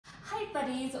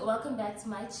Buddies, welcome back to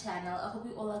my channel. I hope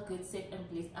you all are good, safe and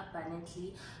blessed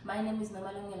abundantly. My name is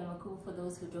Noma for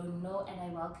those who don't know, and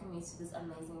I welcome you to this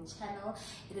amazing channel.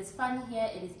 It is fun here,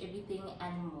 it is everything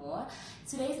and more.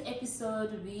 Today's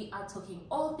episode we are talking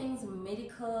all things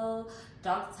medical,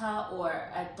 doctor or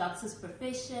a doctor's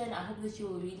profession. I hope that you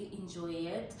will really enjoy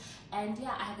it. And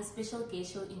yeah, I have a special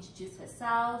guest. She'll introduce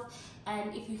herself,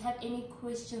 and if you have any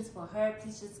questions for her,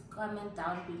 please just comment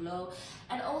down below.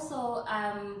 And also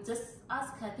just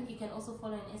ask her. I think you can also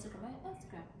follow her on Instagram, right?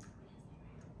 Instagram,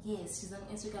 yes, she's on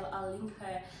Instagram. I'll link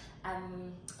her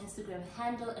Instagram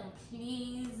handle, and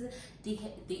please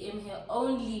DM her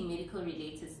only medical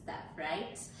related stuff,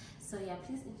 right? So yeah,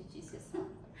 please introduce yourself.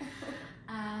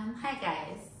 Hi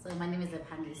guys, so my name is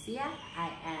Lesia.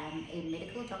 I am a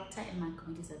medical doctor in my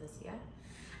community service here.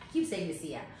 I keep saying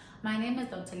Lesia. My name is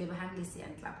Dr Lebohang, Lesia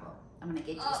Nhlapo. I'm gonna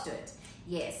get used to it.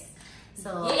 Yes.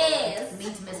 So yes, meet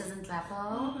Mrs.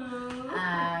 Nhlapo.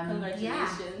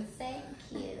 Congratulations. Yeah. Thank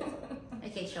you.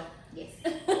 Okay, sure. Yes.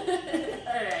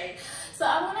 Alright. So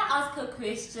I'm gonna ask her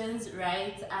questions,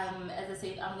 right? As I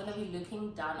said, I'm gonna be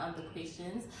looking down on the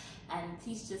questions, and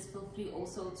please just feel free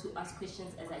also to ask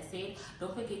questions. As I said,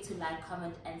 don't forget to like,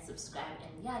 comment and subscribe.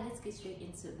 And yeah, let's get straight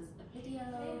into this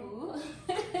video.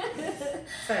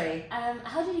 Sorry.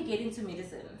 How did you get into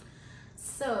medicine?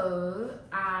 So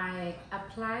I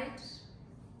applied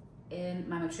in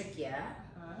my matric year,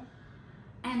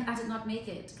 and I did not make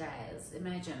it, guys.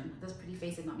 Imagine, this pretty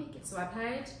face did not make it. So I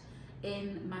applied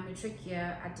in my matric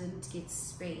year. I didn't get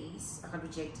space. I got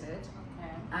rejected.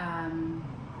 Okay.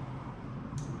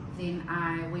 Then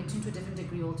I went into a different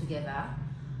degree altogether.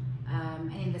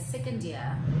 And in the second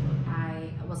year,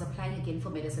 I was applying again for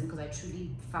medicine because I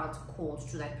truly felt called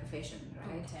to that profession,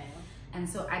 right? Okay. And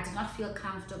so I did not feel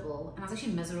comfortable, and I was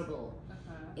actually miserable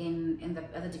in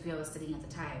the other degree I was studying at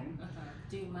the time.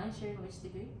 Do you mind sharing which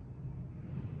degree?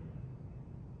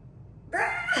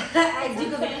 I do,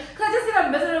 because I just said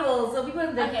I'm miserable, so people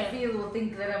in that field will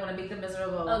think that I want to make them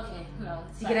miserable. Okay, no.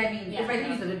 You get what I mean? Yeah, if I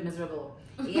didn't use the word miserable.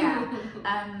 Yeah.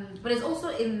 But it's also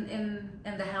in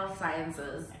the health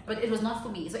sciences, but it was not for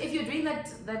me. So if you're doing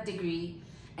that degree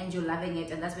and you're loving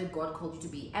it and that's where God called you to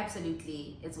be,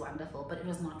 absolutely, it's wonderful, but it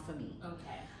was not for me.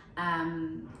 Okay.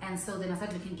 And so then I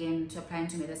started looking again to apply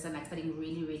into medicine, like studying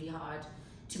really, really hard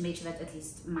to make sure that at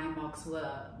least my marks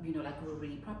were, were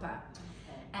really proper.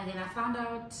 Okay. And then I found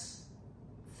out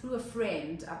through a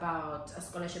friend about a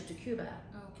scholarship to Cuba.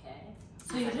 Okay.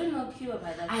 So you didn't know Cuba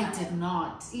by that time? I did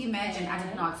not. Imagine, I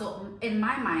did not. So in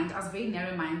my mind, I was very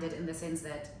narrow-minded in the sense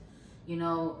that,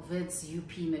 Wits,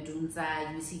 UP, Medunza,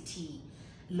 UCT,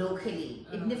 locally.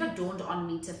 It never dawned on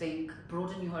me to think,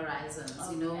 broaden your horizons,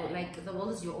 like the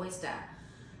world is your oyster.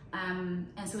 And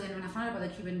so then when I found out about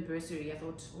the Cuban bursary, I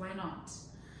thought, why not?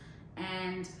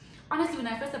 And honestly, when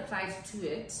I first applied to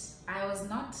it, I was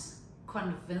not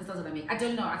convinced I was going to make. I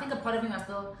don't know. I think a part of me was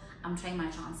still, I'm trying my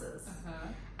chances.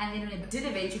 And then when it did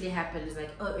eventually happen, it's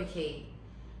like, oh, okay,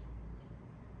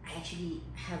 I actually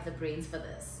have the brains for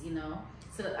this,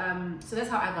 So that's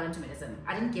how I got into medicine.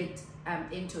 I didn't get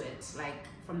into it like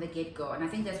from the get-go, and I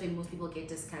think that's when most people get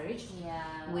discouraged. Yeah.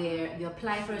 Where you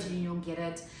apply for it and you don't get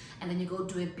it, and then you go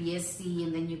do a BSc,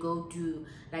 and then you go do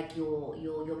like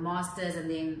your masters, and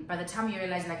then by the time you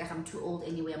realize like I'm too old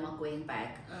anyway, I'm not going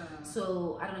back.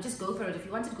 So I don't know, just go for it. If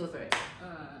you want to go for it.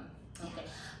 Okay.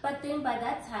 But then by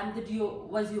that time,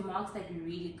 was your marks like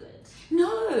really good?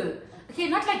 No. Okay,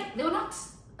 not like they were not.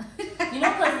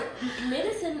 Because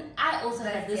medicine, I also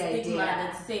had this stigma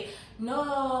that to say,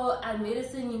 no, at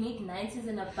medicine you need 90s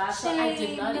and above. So I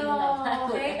did not even apply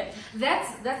for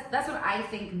that. That's what I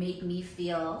think made me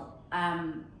feel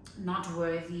not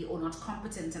worthy or not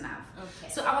competent enough.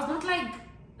 Okay. So I was not like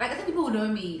I think people who know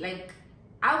me, like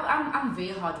I'm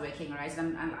very hardworking, right?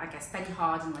 And I study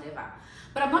hard and whatever.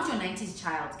 But I'm not your 90s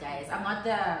child, guys. I'm not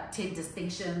the 10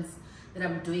 distinctions that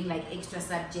I'm doing like extra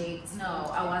subjects.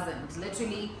 No, I wasn't.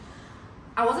 Literally,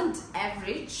 I wasn't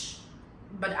average,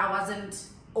 but I wasn't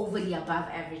overly above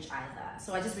average either.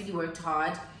 So I just really worked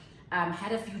hard.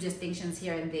 Had a few distinctions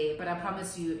here and there, but I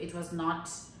promise you, it was not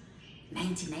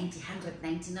 90, 100,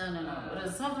 90. No. It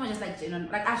was, some of them were just like,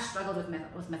 like I struggled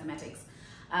with mathematics.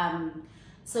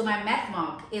 So my math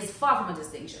mark is far from a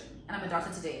distinction, and I'm a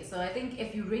doctor today. So I think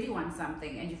if you really want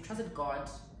something and you've trusted God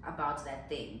about that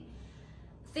thing,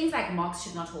 things like marks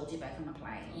should not hold you back from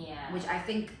applying. Yeah. Which I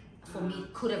think for me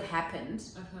could have happened.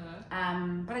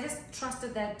 But I just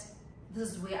trusted that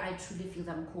this is where I truly feel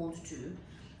that I'm called to.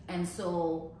 And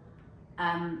so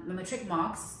my matric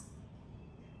marks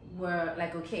were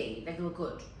like okay, like they were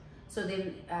good. So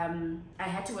then I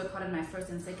had to work hard in my first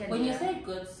and second When year. you say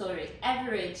good, sorry,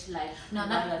 average, like No,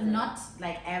 not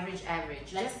like average, like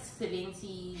just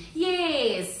 70s.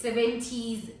 Yes,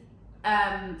 70s,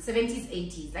 70s,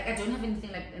 80s. Like I don't have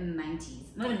anything like in the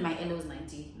 90s. Not even my Elo is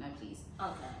 90. No, please.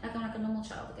 Okay. Like I'm like a normal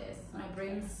child, guys. My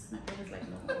brain's like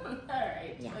normal.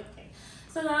 Alright. Yeah. Okay.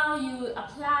 So now you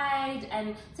applied,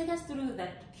 and take us through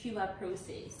that Cuba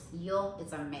process. Yo,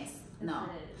 it's a mess. No, Is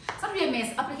it's not really a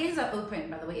mess. Applications are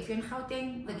open, by the way. If you're in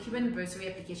Gauteng, the Cuban bursary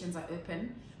applications are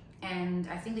open, and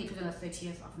I think they put on the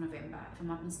 30th of November, if I'm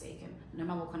not mistaken.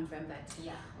 Noma will confirm that.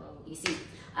 Yeah. Well, You see,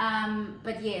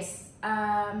 but yes,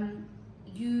 so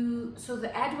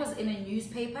the ad was in a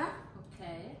newspaper,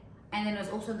 okay. and then it was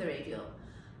also on the radio.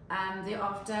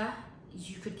 Thereafter,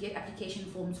 you could get application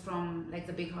forms from like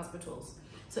the big hospitals.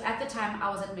 So at the time, I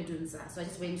was at Medunsa, so I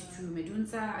just went to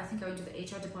Medunsa. I think I went to the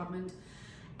HR department,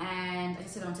 and I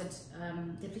just said I wanted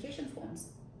the application forms.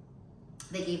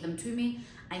 They gave them to me.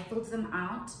 I filled them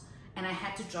out, and I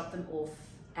had to drop them off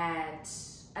at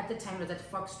the time it was at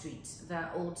Fox Street,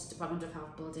 the old Department of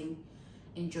Health building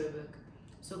in Joburg.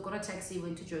 So got a taxi,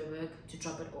 went to Joburg to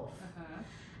drop it off.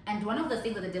 And one of the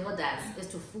things that the devil does is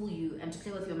to fool you and to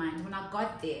play with your mind. When I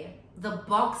got there, the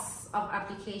box of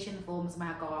application forms,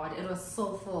 my God, it was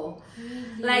so full.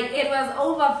 Like it was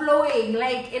overflowing.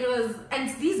 Like it was, and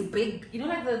it's these big, you know,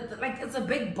 like it's a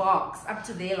big box up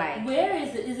to there. Like where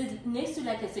is it? Is it next to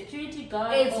like a security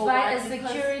guard? it's or by what? a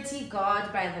security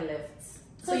guard by the lifts.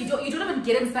 So So you don't even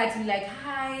get inside to be like,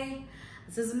 hi,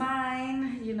 this is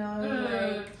mine, you know.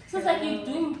 Like, so it's like you're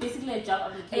doing basically a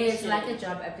job application. it's like a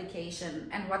job application,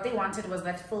 and what they wanted was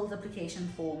that filled application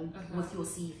form with your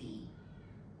CV.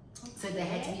 So there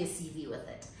had to be a CV with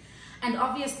it, and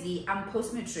obviously I'm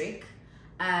post-matric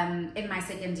in my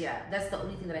second year. That's the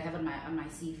only thing that I have on my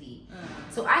CV.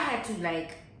 So I had to,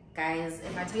 like, guys,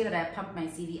 if I tell you that I pumped my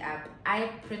CV up,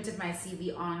 I printed my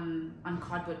CV on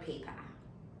cardboard paper.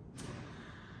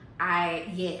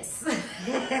 Yes.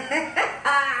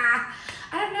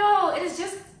 I don't know. It is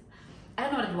just, I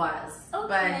don't know what it was.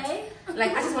 Okay. But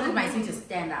like I just wanted my CV to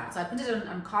stand out. So I printed it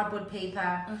on cardboard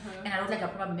paper, and I wrote like a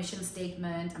proper mission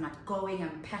statement. I'm outgoing,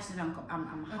 I'm passionate,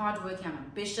 I'm hardworking, I'm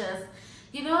ambitious.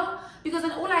 You know? Because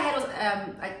then all I had was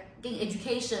like getting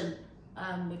education,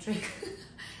 matric,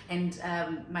 and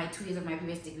my 2 years of my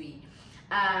previous degree.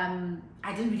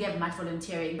 I didn't really have much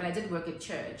volunteering, but I did work at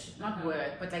church. Not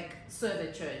work, but like serve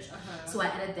at church. So I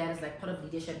added that as like part of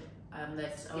leadership.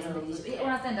 That I was in the leadership. You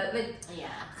understand that? Like, yeah.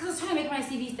 Because I was trying to make my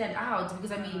CV stand out.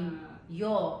 Because I mean,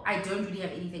 I don't really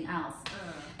have anything else.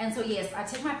 And so yes, I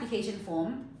take my application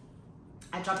form,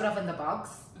 I drop it off in the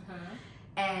box,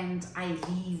 and I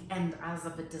leave. And I was a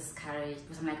bit discouraged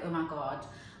because I'm like, oh my God,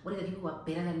 what are the people who are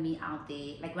better than me out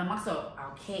there? Like my marks are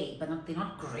okay, but they're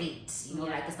not great. You know,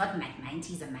 like it's not like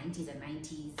 90s and 90s and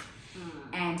 90s.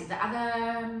 And the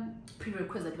other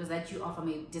prerequisite was that you are from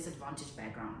a disadvantaged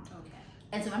background. Okay.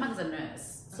 And so my mother's a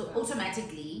nurse, so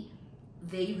automatically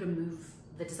they remove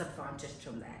the disadvantage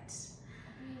from that.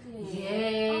 Really?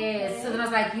 Yes. Okay. So then I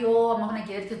was like, yo, I'm not gonna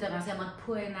get it because they're gonna say I'm not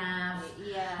poor enough.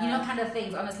 Yeah. You know, kind of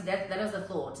things. Honestly, that was the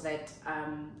thought, that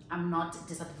I'm not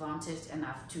disadvantaged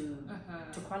enough to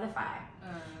qualify.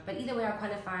 But either way, I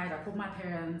qualified. I called my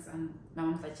parents, and my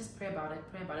mom was like, just pray about it,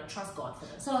 trust God for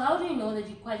this. So how do you know that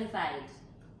you qualified?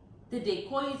 Did they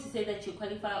call you to say that you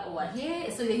qualify or what? Yeah,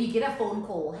 so then you get a phone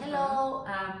call. Hello,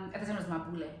 at the time it was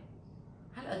Mabule.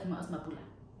 Hello, it was Mabula.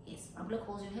 Yes, Mabula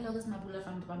calls you. Hello, this is Mabula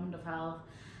from Department of Health.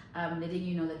 Letting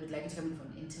you know that we'd like you to come in for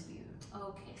an interview.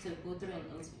 Okay, so go through an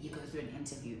interview. You go through an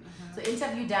interview. So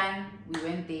interview done, we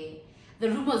went there. The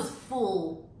room was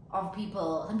full of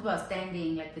people. Some people are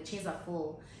standing, like the chairs are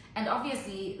full. And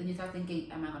obviously, then you start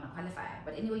thinking, am I going to qualify?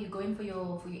 But anyway, you go in for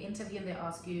your interview, and they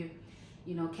ask you,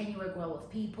 you know, can you work well with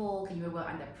people? Can you work well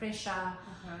under pressure?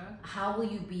 How will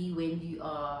you be when you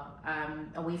are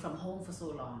away from home for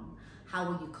so long? How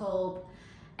will you cope?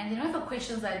 And then one of the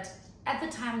questions that at the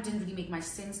time didn't really make much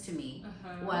sense to me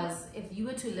was, if you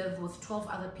were to live with 12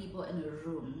 other people in a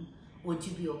room, would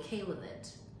you be okay with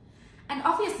it? And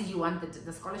obviously you want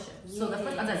the scholarship. Yes. So the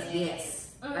first answer is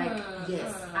yes. Like,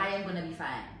 yes, I am going to be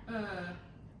fine.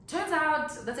 Turns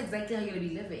out that's exactly how you're going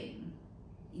to be living.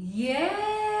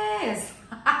 Yes.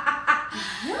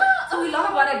 So we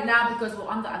laugh about it now because we're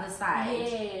on the other side.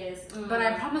 Yes. But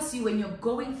I promise you, when you're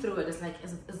going through it, it's like,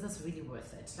 is this really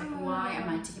worth it? Like, why am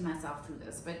I taking myself through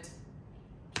this? But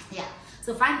yeah,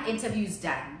 so fine, interview's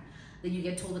done. Then you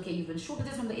get told, okay, you've been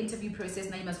shortlisted from the interview process.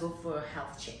 Now you must go for a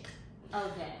health check.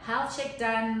 Okay. Health check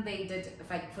done. They did,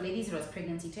 like for ladies, it was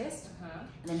pregnancy test.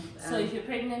 And then, so if you're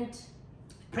pregnant,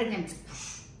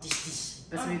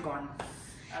 bursary gone.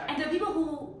 Right. And the people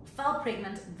who fell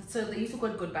pregnant. So they used to call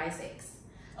it goodbye sex.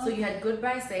 So you had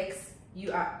goodbye sex.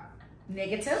 You are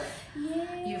negative.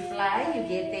 Yeah. You fly. You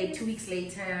get there 2 weeks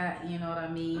later. You know what I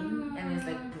mean? And it's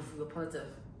like poof, you're positive.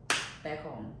 Back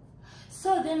home.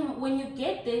 So then, when you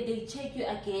get there, they check you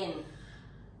again.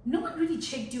 No one really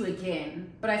checked you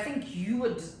again, but I think you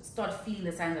would start feeling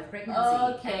the signs of pregnancy.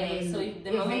 Okay, so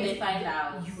the moment they find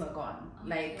out, you are gone. Okay,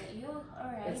 Like you're all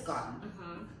right. it's gone.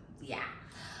 Yeah.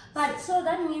 But so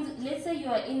that means, let's say you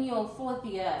are in your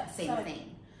 4th year. Same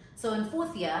thing. So in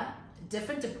 4th year,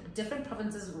 different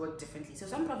provinces work differently. So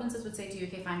some provinces would say to you,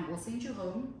 okay, fine, we'll send you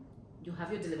home, you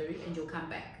have your delivery, and you'll come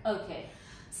back. Okay.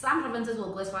 Some provinces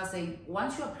will go as far as saying,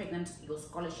 once you are pregnant, your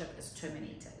scholarship is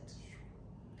terminated.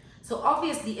 So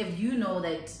obviously, if you know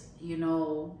that, you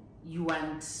know, you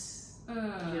want, you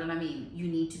know what I mean, you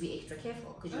need to be extra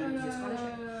careful because you lose your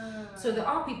scholarship. So there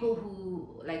are people who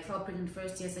like fell pregnant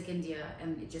 1st year, 2nd year,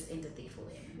 and it just ended there for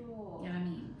them. Sure. You know what I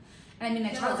mean? And I mean,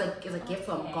 a child is a gift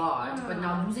from God, but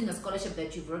now losing a scholarship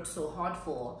that you've worked so hard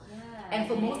for. And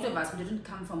for most of us, we didn't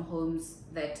come from homes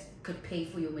that could pay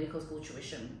for your medical school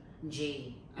tuition,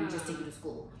 J, and just take you to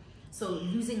school. So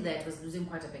losing that was losing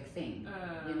quite a big thing,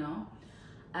 you know?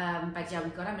 But yeah, we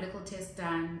got our medical test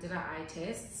done, did our eye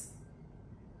tests,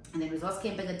 and then results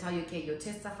came back and tell you, okay, your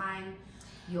tests are fine,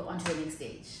 you're on to the next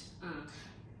stage.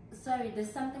 Sorry,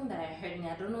 there's something that I heard, and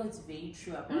I don't know if it's very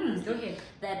true about this. Go ahead.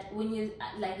 That when you,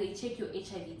 like, they check your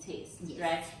HIV test,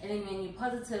 right? And then when you're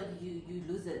positive, you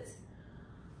lose it.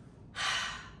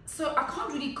 So I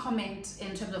can't really comment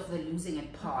in terms of the losing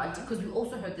it part, because we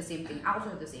also heard the same thing. I also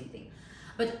heard the same thing.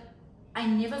 But I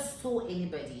never saw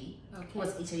anybody who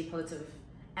was HIV positive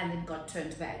and then got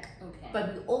turned back.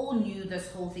 But we all knew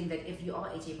this whole thing that if you are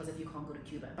HIV positive, you can't go to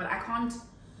Cuba. But I can't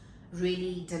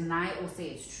really deny or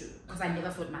say it's true, because I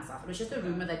never saw it myself. It was just a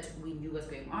rumor that we knew was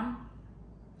going on.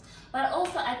 But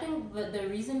also, I think the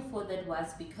reason for that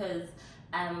was because,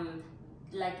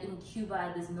 like in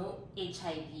Cuba, there's no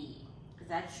HIV. Is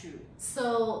that true?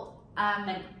 So,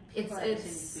 like, it's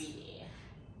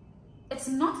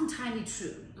not entirely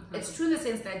true. It's true in the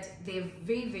sense that they're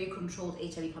very, very controlled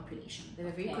HIV population. They're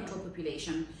a very controlled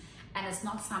population, and it's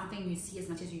not something you see as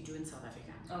much as you do in South Africa.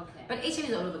 But HIV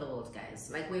is all over the world, guys.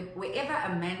 Like wherever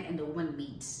a man and a woman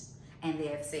meet and they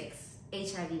have sex,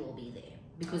 HIV will be there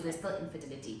because there's still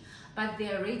infidelity. But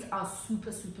their rates are super,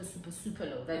 super, super, super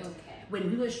low. That when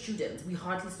we were students, we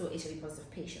hardly saw HIV positive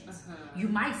patients. You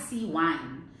might see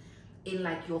one in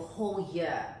like your whole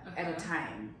year at a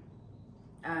time.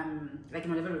 Like in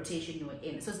whatever rotation you were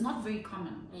in. So it's not very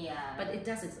common. But it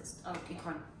does exist. You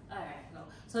can't. Alright, no.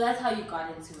 So that's how you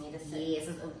got into medicine. Yes,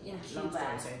 in long Cuba.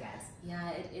 story, sorry guys.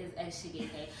 Yeah, it is actually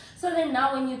okay. So then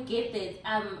now when you get it,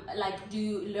 like, do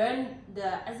you learn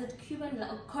is it Cuban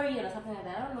or Korean or something like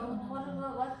that? I don't know.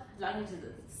 What language is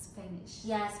it? Spanish.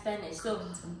 Yeah, Spanish. So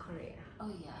it's from Korea.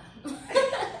 Oh yeah.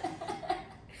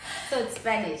 So it's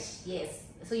Spanish, yes.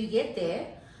 So you get there,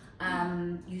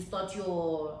 you start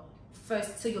your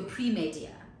first, so your pre-med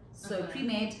year. So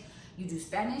pre-med, you do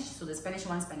Spanish, so the Spanish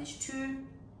 1, Spanish 2,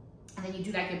 and then you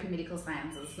do like your pre-medical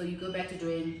sciences. So you go back to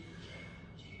doing,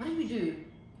 what did we do?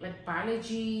 Like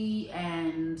biology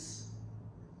and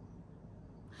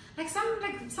like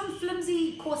some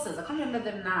flimsy courses. I can't remember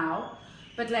them now,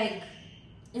 but like,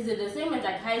 is it the same as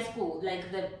like high school, like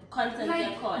the content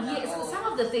they're called? Yes, so some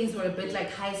of the things were a bit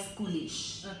like high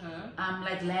schoolish.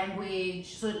 Like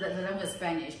language, so the language is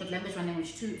Spanish, but language 1,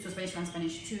 language 2, so Spanish 1,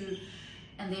 Spanish 2,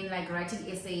 and then like writing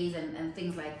essays and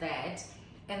things like that.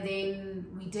 And then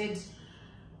we did,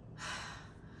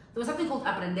 there was something called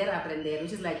aprender,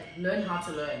 which is like learn how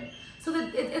to learn. So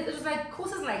that it was like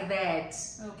courses like that.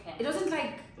 It wasn't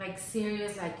like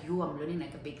serious, like I'm learning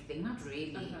like a big thing, not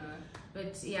really.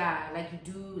 But yeah, like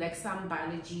you do like some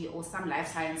biology or some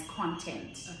life science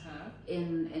content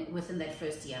in within that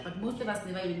first year. But most of us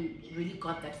never even really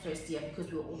got that first year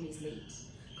because we were always late.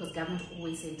 Because government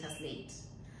always sent us late.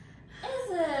 Is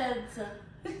it?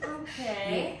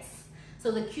 Okay. Yes.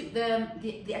 So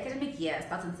the academic year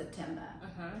starts in September,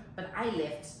 but I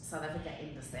left South Africa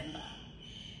in December.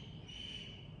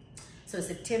 So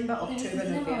September, October,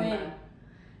 November.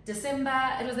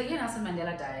 December, it was the year Nelson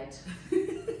Mandela died.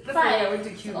 That's why I went to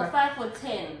Cuba. Or 5 or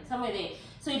 10, somewhere there.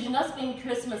 So you did not spend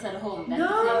Christmas at home? No,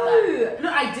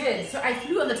 I did. So I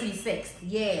flew on the 26th.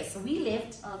 Yeah, so we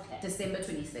left December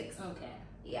 26th.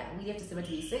 Yeah, we left December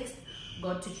 26th,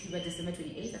 got to Cuba December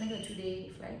 28th. I think a 2-day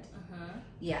flight.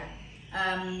 Yeah.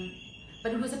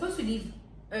 But we were supposed to leave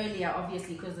earlier,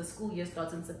 obviously, because the school year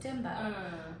starts in September.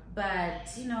 But,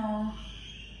 you know.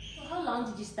 So how long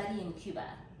did you study in Cuba?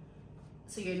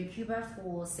 So you're in Cuba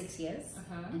for 6 years,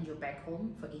 and you're back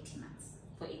home for 18 months.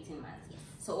 For 18 months. Yes.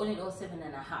 So all in all,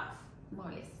 7.5. More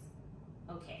or less.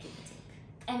 Okay.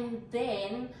 And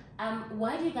then,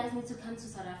 why do you guys need to come to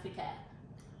South Africa?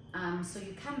 So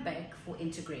you come back for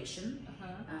integration,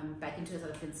 back into the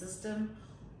South African system,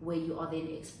 where you are then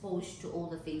exposed to all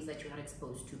the things that you're not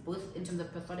exposed to, both in terms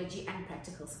of pathology and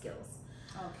practical skills.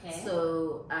 Okay.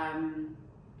 So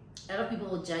a lot of people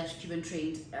will judge Cuban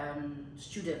trained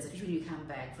students, especially when you come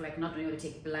back, for like not knowing how to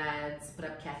take bloods, put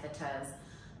up catheters.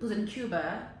 Because in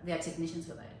Cuba, there are technicians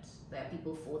for that. There are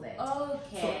people for that.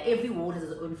 Okay. So every ward has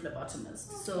its own phlebotomist.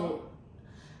 Okay. So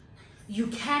you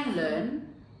can learn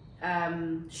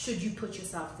should you put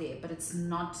yourself there, but it's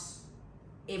not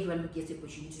everyone who gets the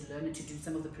opportunity to learn and to do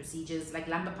some of the procedures like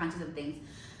lumbar punctures and things.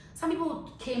 Some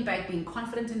people came back being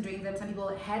confident in doing them. Some people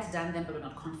had done them but were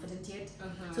not confident yet.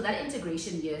 So that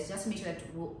integration year is just to make sure that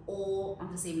we're all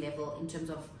on the same level in terms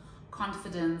of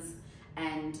confidence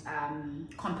and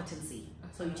competency.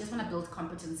 So you just want to build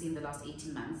competency in the last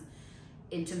 18 months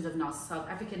in terms of now South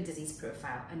African disease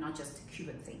profile and not just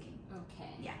Cuban thinking. Okay.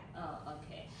 Yeah. Oh,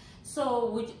 okay.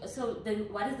 So then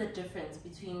what is the difference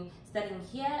between studying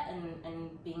here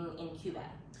and being in Cuba?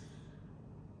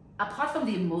 Apart from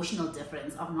the emotional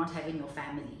difference of not having your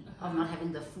family, of not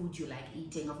having the food you like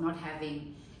eating, of not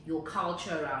having your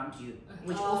culture around you,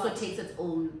 which also takes its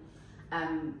own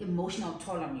emotional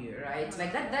toll on you, right?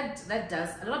 Like that does.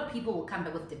 A lot of people will come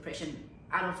back with depression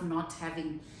out of not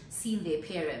having seen their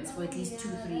parents for at least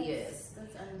 2-3 years.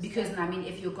 Because I mean,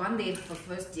 if you've gone there for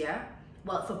first year,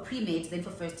 well, for pre-med, then for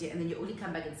first year, and then you only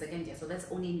come back in second year, so that's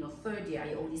only in your third year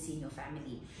you're only seeing your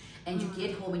family. And you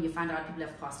get home and you find out people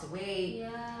have passed away.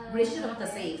 Relationships are not the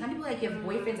same. Some people, like, you have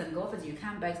boyfriends and girlfriends, you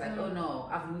come back, it's like, oh no,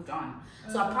 I've moved on.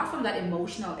 So apart from that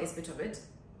emotional aspect of it,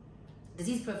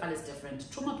 disease profile is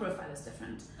different, trauma profile is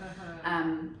different.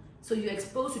 So you're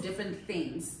exposed to different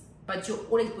things, but you're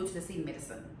all exposed to the same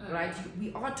medicine, right?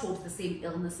 We are taught the same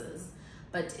illnesses,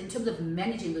 but in terms of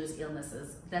managing those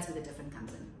illnesses, that's where the difference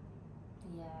comes in.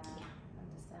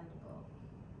 Understandable.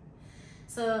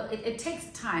 So it takes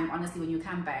time, honestly, when you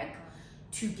come back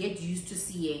to get used to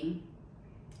seeing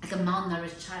like a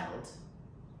malnourished child.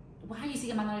 Why are you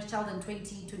seeing a malnourished child in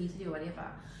 2023 or whatever?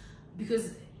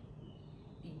 Because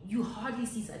you hardly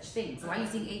see such things. Why are you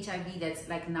seeing HIV that's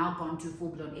like now gone to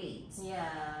full-blown AIDS?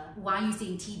 Why are you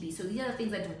seeing TB? So these are the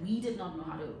things that we did not know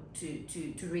how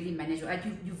to really manage. Like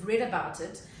you've read about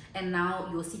it, and now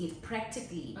you're seeing it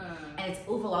practically, and it's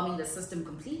overwhelming the system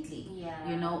completely.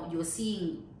 You know, you're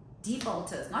seeing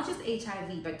defaulters, not just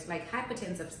HIV, but like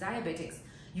hypertensives, diabetics,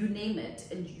 you name it,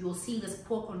 and you're seeing this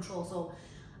poor control. So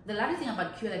the lovely thing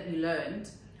about Cure that we learned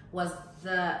was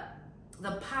the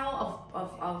power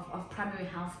of primary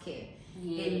health care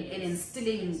in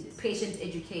instilling patient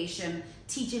education,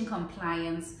 teaching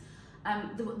compliance.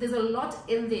 There's a lot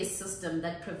in their system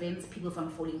that prevents people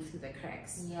from falling through the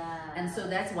cracks. And so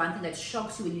that's one thing that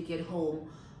shocks you when you get home,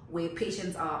 where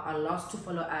patients are lost to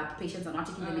follow up, patients are not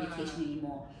taking their medication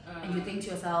anymore. And you think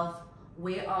to yourself,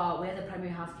 where are the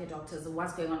primary healthcare doctors?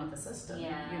 What's going on with the system?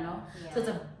 You know? So it's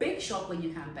a big shock when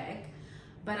you come back.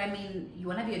 But I mean, you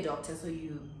want to be a doctor, so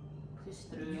you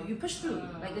push through.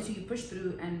 Like this, you push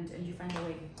through and you find a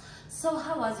way. So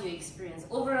how was your experience?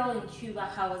 Overall in Cuba,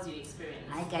 how was your experience?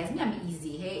 Hi guys, me, I'm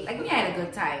easy, hey? Like me, I had a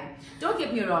good time. Don't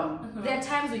get me wrong. There are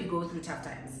times where you go through tough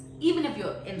times. Even if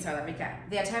you're in South Africa,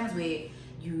 there are times where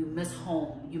you miss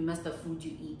home, you miss the food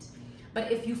you eat.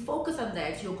 But if you focus on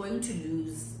that, you're going to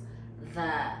lose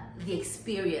the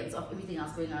experience of everything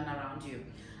else going on around you.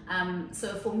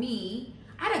 So for me,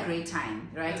 I had a great time,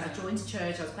 right? I joined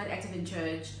church, I was quite active in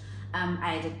church.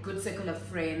 I had a good circle of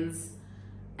friends,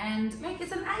 and like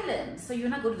it's an island, so you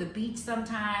wanna go to the beach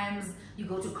sometimes, you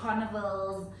go to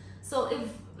carnivals. So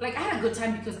I had a good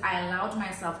time because I allowed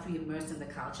myself to be immersed in the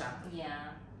culture.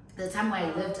 The time where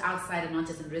I lived outside and not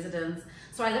just in residence.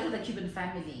 So I lived with a Cuban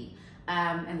family,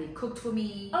 and they cooked for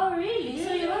me. Oh really? Yes.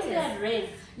 So you don't stay at res?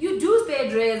 You do stay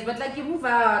at res, but like you move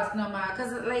out, Noma,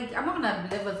 because like I'm not gonna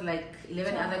live with like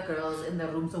 11 other girls in the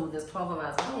room, so there's 12 of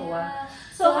us.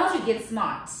 So once you get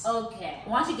smart,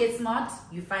 once you get smart,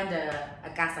 you find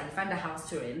a casa, you find a house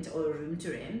to rent or a room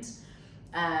to rent.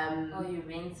 You're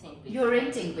renting. Basically. You're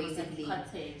renting basically.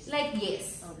 Cottage. Like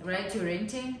yes, right? You're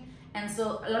renting, and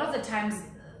so a lot of the times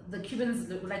the Cubans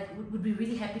would be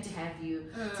really happy to have you.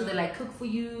 So they like cook for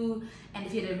you, and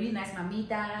if you had a really nice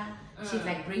mamita, she'd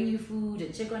like bring you food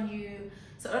and check on you.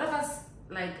 So a lot of us,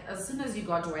 like as soon as you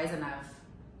got wise enough,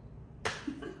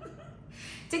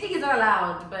 taking is not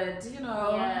allowed, but you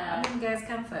know, I mean, guys,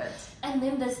 comfort. And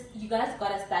then you guys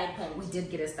got a stipend. We did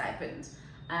get a stipend.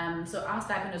 So our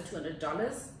stipend was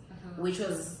 $200, which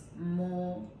was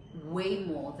way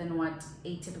more than what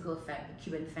a typical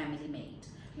Cuban family made.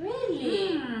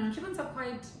 Really? Cubans are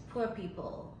quite poor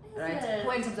people, Is right? it?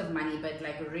 Poor in terms of money, but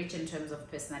like rich in terms of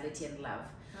personality and love.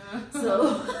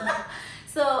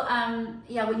 So,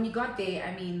 yeah, when you got there,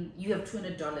 I mean, you have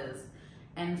 $200,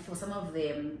 and for some of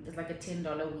them, it's like a $10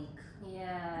 a week.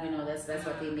 Yeah. You know, that's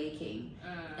what they're making,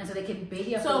 and so they can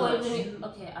barely afford. So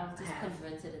okay, I'll just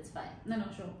convert it. It's fine. No,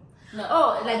 sure. No.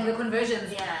 Oh, like the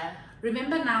conversions. Yeah.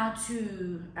 Remember now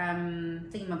to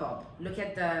thingamabob. Look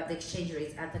at the exchange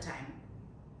rates at the time,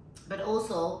 but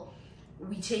also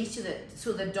we changed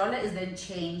to the dollar is then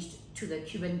changed to the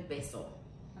Cuban peso.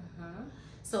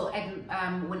 So at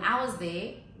when I was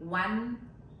there, one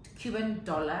Cuban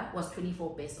dollar was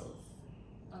 24 pesos.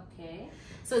 Okay.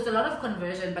 So it's a lot of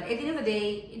conversion, but at the end of the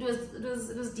day, it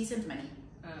was decent money.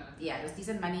 Yeah, it was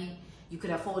decent money. You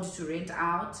could afford to rent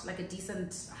out like a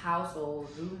decent house or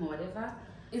room or whatever.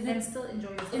 And still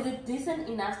enjoy yourself. Is it decent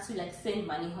enough to like send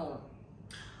money home?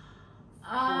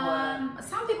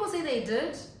 Some people say they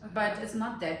did, but it's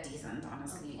not that decent,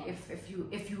 honestly. Okay.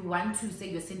 If you want to say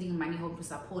you're sending money home to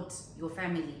support your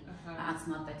family, it's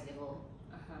not that level.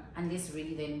 Unless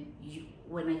really then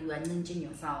when you are ninjing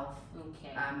yourself,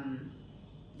 okay.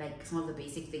 Like some of the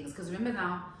basic things. Because remember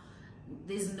now,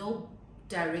 there's no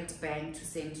direct bank to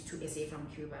send to SA from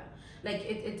Cuba. Like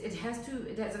it has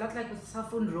a lot like with cell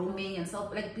phone roaming and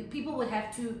people would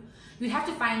have to, you'd have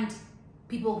to find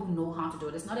people who know how to do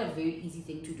it. It's not a very easy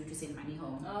thing to do to send money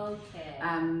home. Okay.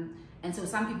 And so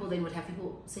some people then would have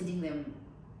people sending them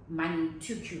money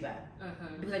to Cuba.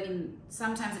 Because I mean,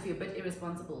 sometimes if you're a bit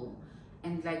irresponsible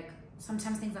and like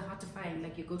sometimes things are hard to find.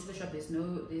 Like you go to the shop, there's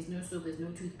no soap, there's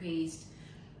no toothpaste,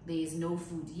 there's no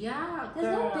food. Yeah,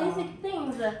 there's no basic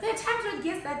things. There are times where it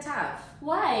gets that tough.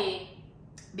 Why?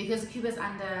 Because Cuba's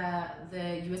under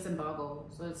the US embargo,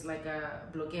 so it's like a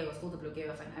bloqueo. It's called the bloqueo,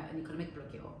 an economic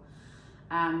bloqueo.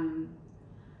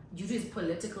 Due to its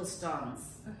political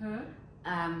stance,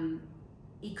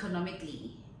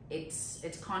 economically, it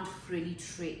can't freely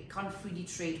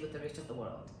trade with the rest of the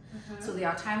world. So there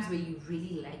are times where you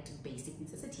really lacked basic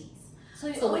necessities.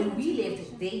 So when we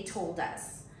left, they told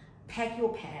us, pack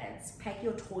your pads, pack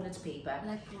your toilet paper,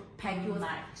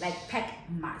 pack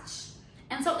much.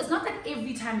 And so it's not that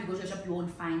every time you go to a shop you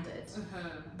won't find it,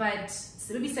 but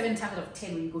maybe 7 times out of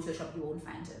 10 when you go to a shop you won't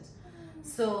find it.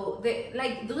 So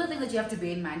those are things that you have to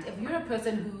bear in mind. If you're a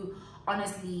person who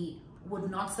honestly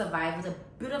would not survive with a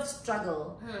bit of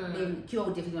struggle, then Cuba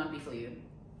would definitely not be for you.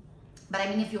 But I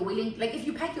mean, if you're willing, like if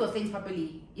you pack your things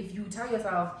properly, if you tell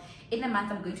yourself, in a month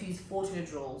I'm going to use 4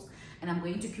 toilet rolls and I'm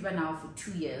going to Cuba now for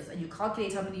 2 years, and you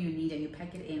calculate how many you need and you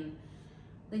pack it in,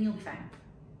 then you'll be fine.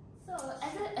 So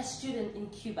as a student in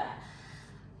Cuba,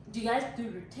 do you guys do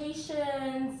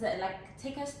rotations? Like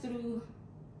take us through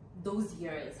those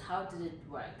years. How did it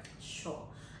work? Sure.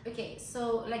 Okay,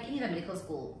 so like in the medical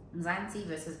school, Mzansi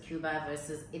versus Cuba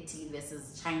versus Italy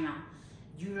versus China,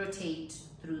 you rotate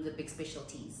through the big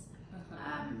specialties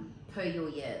per your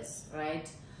years, right?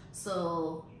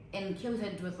 So in Cuba, we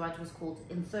had with what was called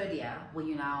in 3rd year, when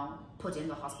you now put in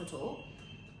the hospital,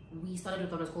 we started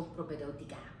with what was called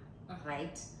propedeutica,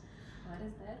 right? What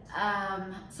is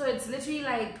that? So it's literally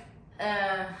like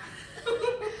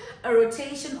a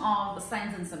rotation of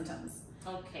signs and symptoms.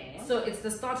 Okay. So it's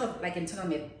the start of like internal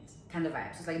med kind of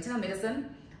vibe. So it's like internal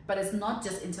medicine, but it's not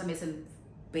just internal medicine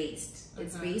based.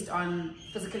 It's based on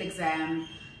physical exam,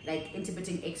 like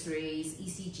interpreting X-rays,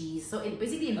 ECGs. So it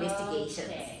basically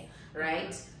investigations,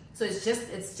 right? So it's just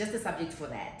a subject for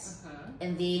that.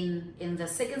 And then in the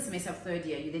 2nd semester of 3rd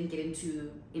year, you then get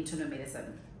into internal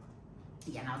medicine.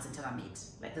 Yeah, now it's internal med.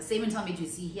 Like the same internal med you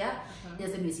see here,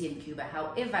 there's the you see in Cuba.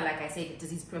 However, like I said, the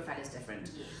disease profile is different.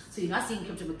 So you're not seeing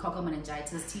cryptococcal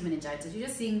meningitis, T meningitis. You're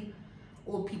just seeing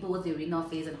old people with their renal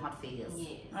failures and heart failures,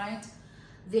 right?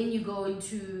 Then you go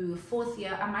into 4th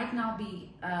year. I might now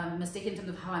be mistaken in terms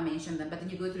of how I mentioned them, but then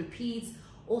you go through peds,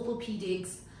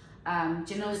 orthopedics,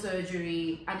 general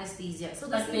surgery, anesthesia. So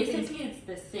basically it's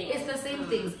the same. It's the same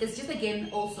things. It's just again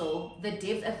also the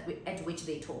depth at which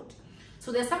they taught.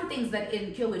 So there's some things that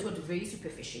in Cuba we're taught very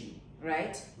superficially,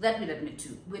 right? That we'll admit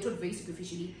to. We're taught very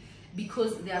superficially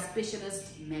because they are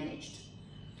specialist managed.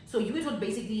 So you were taught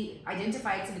basically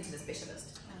identify somebody to the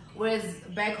specialist. Whereas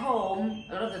back home,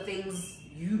 a lot of the things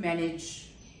you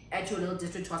manage at your little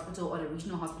district hospital or a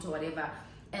regional hospital, whatever.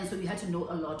 And so we had to know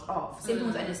a lot of. Same thing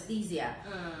with anesthesia.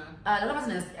 A lot of us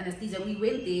in anesthesia, we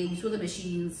went there, we saw the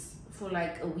machines for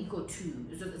like a week or 2.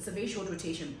 So it's a very short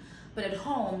rotation. But at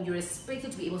home, you're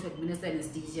expected to be able to administer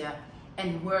anesthesia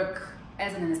and work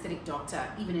as an anesthetic doctor,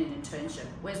 even in an internship.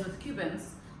 Whereas with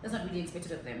Cubans, that's not really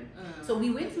expected of them. So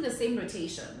we went through the same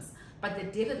rotations, but the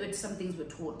depth at which some things were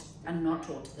taught and not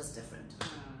taught is different.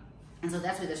 And so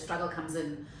that's where the struggle comes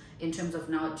in terms of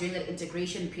now during that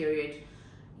integration period,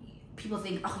 people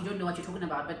think, oh, you don't know what you're talking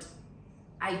about, but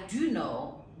I do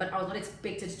know, but I was not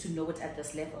expected to know it at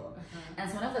this level. And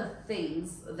so one of the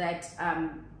things that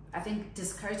I think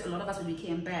discouraged a lot of us when we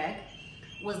came back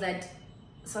was that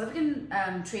South African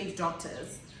trained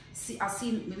doctors are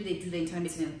seen, maybe they do the internal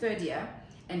medicine in 3rd year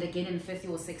and again in 5th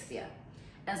year or 6th year.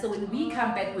 And so when we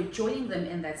come back, we're joining them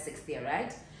in that 6th year,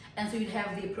 right? And so you'd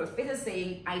have the professor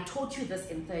saying, I taught you this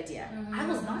in 3rd year. I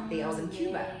was not there, I was in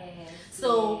Cuba.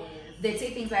 So they'd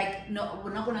say things like, no,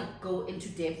 we're not going to go into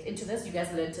depth into this. You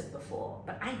guys learned it before.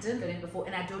 But I didn't learn it before,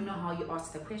 and I don't know how you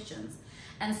ask the questions.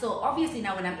 And so obviously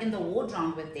now when I'm in the ward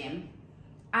round with them,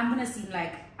 I'm going to seem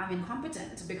like I'm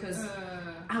incompetent because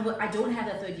I don't have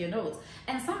the 3rd year notes.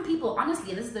 And some people,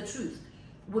 honestly, and this is the truth,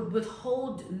 would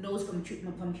withhold notes from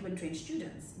Cuban trained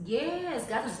students. Yes,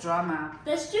 that is drama.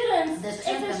 The students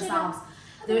themselves.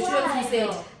 There were students who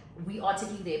said, we are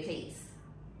taking their place.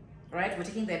 Right? We're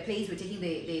taking their place, we're taking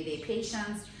their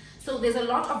patients. So there's a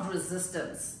lot of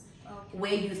resistance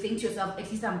where you think to yourself, at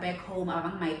least I'm back home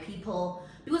among my people.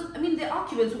 Because, I mean, there are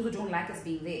Cubans who don't like us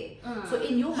being there. So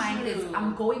in your mind, is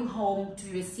I'm going home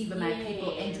to receive my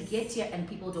people, and to get here and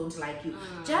people don't like you.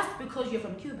 Just because you're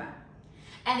from Cuba.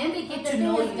 And then they get to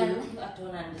know you. I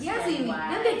don't understand why.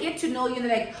 Then they get to know you and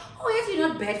they're like, oh yes, you're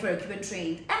not bad for a Cuban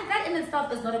trained. And that in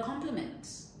itself is not a compliment.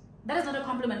 That is not a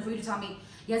compliment for you to tell me,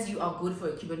 yes, you are good for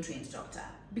a Cuban trained doctor.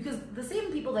 Because the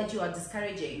same people that you are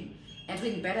discouraging and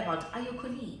feeling bad about are your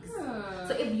colleagues.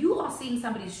 So if you are seeing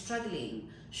somebody struggling,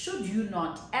 should you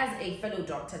not, as a fellow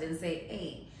doctor, then say,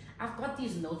 hey, I've got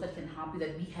these notes that can help you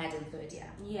that we had in 3rd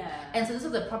year. And so this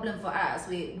is the problem for us,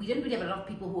 where we didn't really have a lot of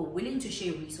people who are willing to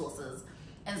share resources.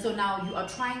 And so now you are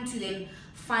trying to then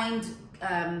find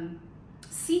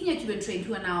senior Cuban trained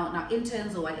who are now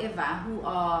interns or whatever, who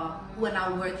are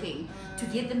now working to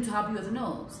get them to help you with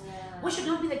notes. Which should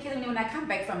not be the case. I mean, when I come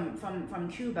back from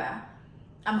Cuba,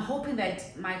 I'm hoping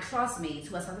that my classmates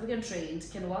who are South African trained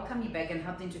can welcome me back and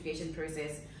help the integration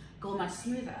process go much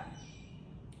smoother.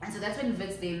 And so that's when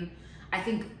Wits then, I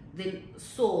think, then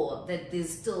saw that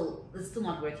it's still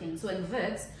not working. So in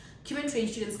Wits, Cuban trained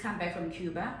students come back from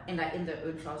Cuba and are in their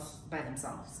own class by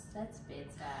themselves. That's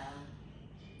better.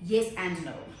 Yes and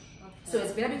no. So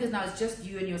it's better because now it's just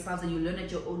you and yourselves and you learn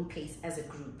at your own pace as a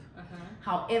group.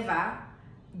 However,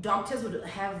 doctors would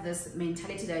have this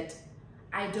mentality that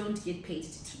I don't get paid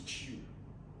to teach you.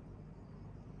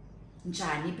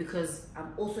 Njani, because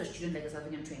I'm also a student like a South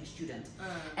African trained student.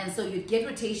 And so you'd get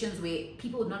rotations where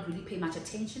people would not really pay much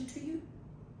attention to you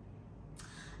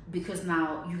because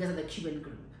now you guys are the Cuban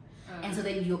group. And so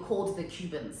then you're called the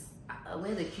Cubans.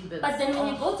 We're the Cubans. But then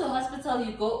when you go to hospital,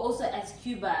 you go also as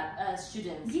Cuba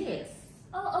students. Yes.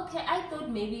 Oh, okay. I thought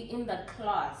maybe in the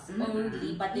class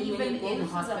only, but then even when you go in to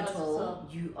hospital,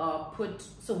 you are put.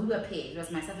 So we were paid. It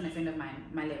was myself and a friend of mine,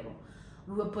 my level.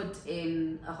 We were put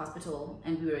in a hospital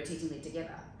and we were rotating there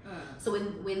together. So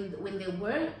when there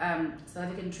were South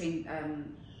African trained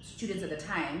students at the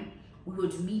time, we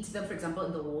would meet them, for example,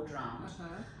 in the ward round.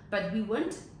 But we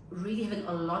weren't really having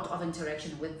a lot of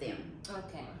interaction with them.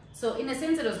 So in a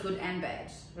sense, it was good and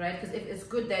bad, right? Because it's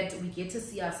good that we get to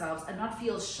see ourselves and not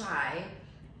feel shy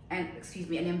and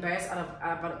embarrassed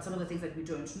about some of the things that we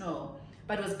don't know.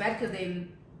 But it was bad because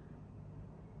then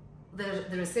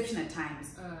the reception at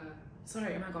times.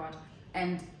 Sorry, oh my God.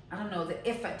 And I don't know, the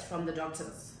effort from the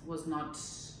doctors was not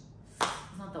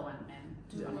the one, man,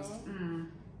 to be honest.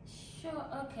 Sure,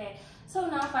 okay. So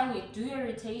now fine, you do your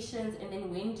rotations, and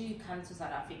then when do you come to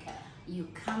South Africa? You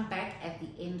come back at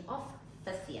the end of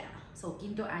 5th year. So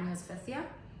Quinto Años 5th year.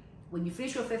 When you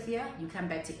finish your 5th year, you come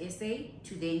back to SA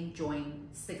to then join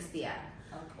 6th year.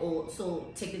 Or so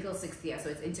technical 6th year. So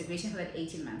it's integration for that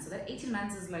 18 months. So that 18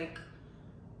 months is like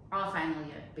our final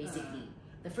year, basically.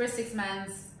 The first 6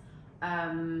 months,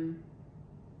 some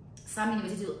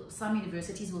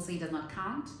universities will say it does not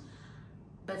count,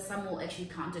 but some will actually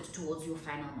count it towards your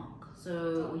final mark.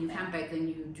 So when you come back, then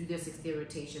you do the 6th year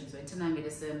rotation. So internal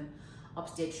medicine,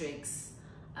 obstetrics,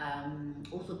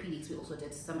 orthopedics, we also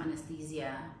did some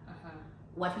anesthesia.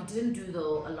 What we didn't do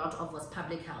though, a lot of was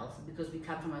public health, because we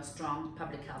come from a strong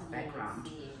public health background.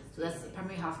 So that's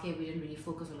primary healthcare we didn't really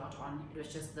focus a lot on. It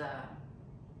was just the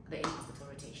in-hospital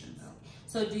rotations.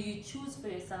 So do you choose for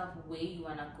yourself where you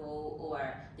want to go,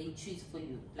 or they choose for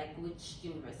you, like which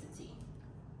university?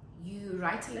 You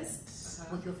write a list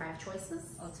with your 5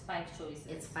 choices. Oh, it's 5 choices.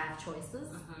 It's 5 choices.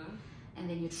 And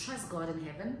then you trust God in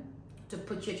heaven to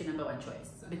put you at your number 1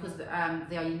 choice. Because there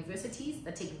are universities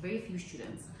that take very few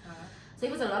students. So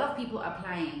it was a lot of people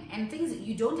applying, and things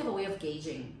you don't have a way of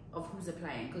gauging of who's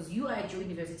applying, because you are at your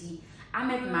university, I'm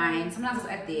at mine, someone else is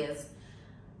at theirs,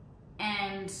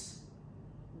 and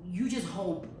you just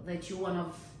hope that you're one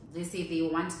of, they say they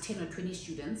want 10 or 20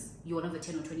 students, you're one of the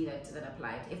 10 or 20 that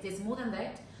applied. If there's more than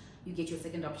that, you get your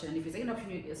second option, and if your second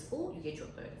option is full, you get your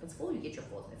third. If it's full, you get your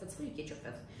fourth. If it's full, you get your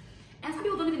fifth. And some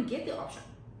people don't even get the option.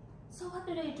 So what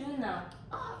do they do now?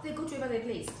 Oh, they go to wherever they're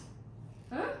placed.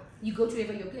 Huh? You go to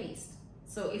wherever you're placed.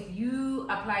 So if you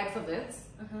applied for this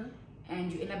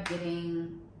and you end up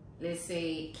getting, let's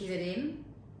say, KZN,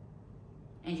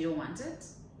 and you don't want it,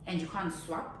 and you can't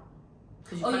swap,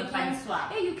 because you can't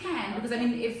swap. Yeah, you can, because I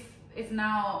mean, if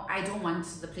now I don't want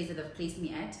the place that they've placed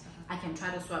me at, I can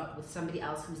try to swap with somebody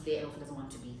else who's there and also doesn't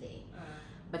want to be there.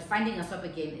 But finding a swap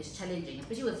again is challenging,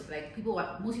 especially with like people.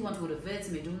 Most people want to go to Wits,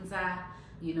 Medunza,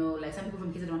 you know, like some people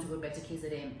from KZN want to go back to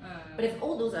KZN. But if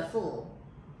all those are full,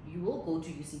 you will go to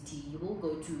UCT, you will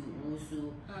go to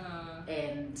Wusu,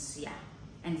 and yeah,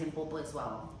 and Limpopo as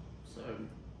well. So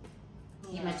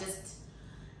you must just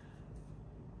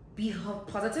be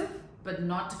positive, but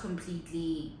not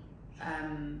completely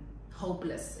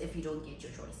hopeless if you don't get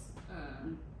your choice.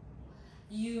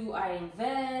 You are in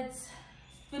Wits,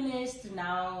 finished,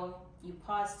 now you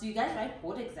passed. Do you guys write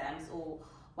board exams, or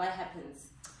what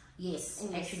happens? Yes,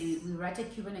 actually we write a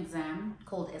Cuban exam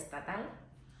called Estatal.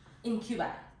 In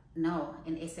Cuba? No,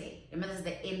 in SA. Remember, this is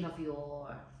the end of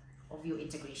your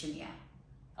integration year.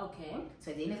 Okay.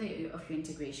 So at the end of your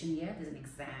integration year, there's an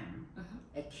exam,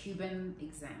 a Cuban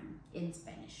exam in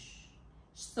Spanish.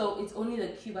 So it's only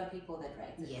the Cuba people that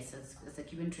write it? Yes, it's the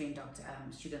Cuban trained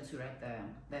students who write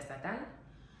the Estatal.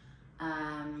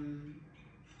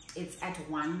 It's at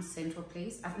one central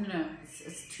place. No,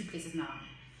 it's two places now.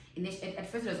 At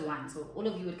first it was one, so all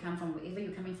of you would come from wherever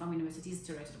you're coming from universities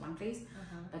to write at one place,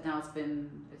 but now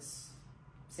it's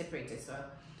separated. So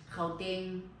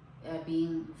Gauteng,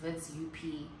 being Wits, UP,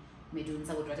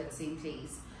 Medunza would write at the same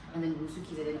place, and then Wusu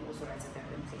then also writes at their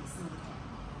own place.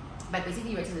 But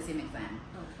basically you're writing the same exam.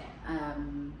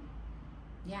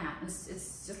 Yeah,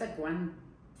 it's just like one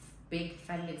big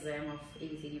final exam of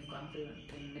anything you've gone through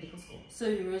in medical school. So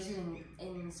you wrote it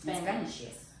in Spanish? In Spanish,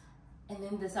 yes. And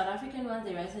then the South African ones,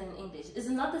 they write it in English. Is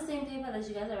it not the same paper that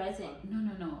you guys are writing?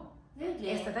 No. Really?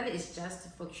 Estatal is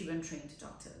just for Cuban trained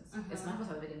doctors. It's not for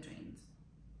South African trained.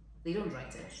 They don't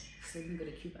write it, so they can go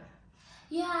to Cuba.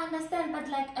 Yeah, I understand, but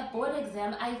like a board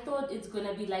exam, I thought it's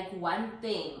gonna be like one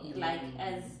thing,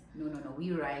 No.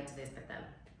 We write the Estatal.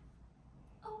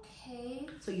 Okay.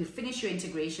 So you finish your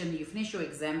integration, you finish your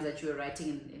exams that you were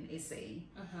writing in SA,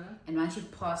 and once you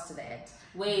passed that,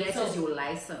 that is your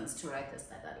license to write the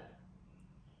Estatal.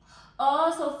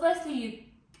 Oh, so firstly you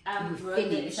wrote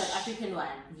the South African one.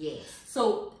 Yes.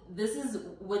 So this is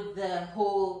with the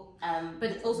whole,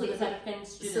 but also the South African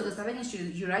students. So the South African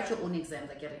students, you write your own exams,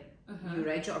 like you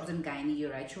write your obs and gynae,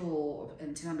 you write your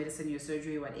internal medicine, your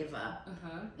surgery, whatever,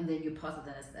 and then you pass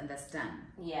it, and that's done.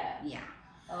 Yeah. Yeah.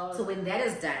 Oh. So when that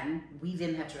is done, we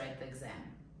then have to write the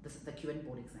exam, the Cuban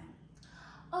board exam.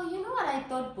 Oh, you know what I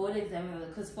thought board exam was?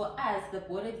 Because for us, the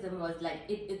board exam was like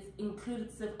it's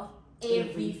inclusive of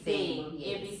everything.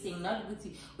 Yes. Everything. Not good to,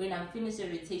 when I'm finished a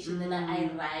rotation, then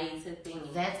I write a thing.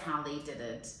 That's how they did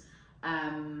it.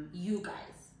 You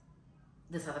guys,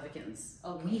 the South Africans,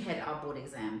 okay. We had our board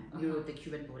exam. We wrote the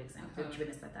Cuban board exam, the Cuban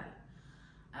Estatal.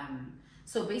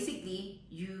 So basically,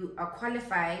 you are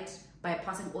qualified by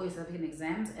passing all your South African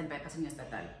exams and by passing your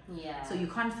Estatal. Yeah. So you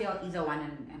can't fail either one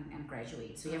and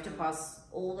graduate. So you have to pass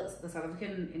all the South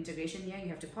African integration year. You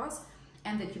have to pass,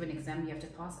 and the Cuban exam you have to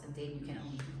pass, and then you can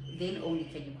only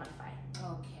can you qualify.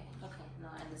 Okay, no,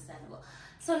 understandable.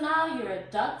 So now you're a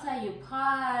doctor, you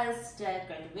passed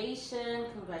graduation,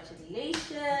 congratulations.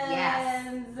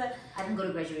 Yes. I didn't go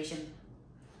to graduation.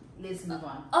 Let's move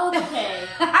on. Okay.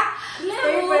 No.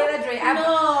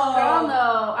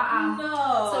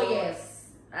 So yes,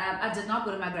 I did not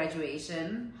go to my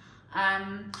graduation.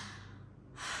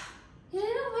 You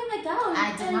didn't wear the gown.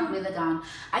 I did not wear the gown.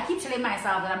 I keep telling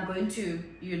myself that I'm going to,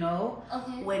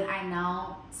 when I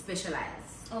now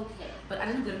specialize. Okay. But I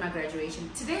didn't go to my graduation.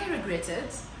 Today I regret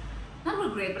it. Not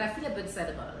regret, but I feel a bit sad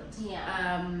about it.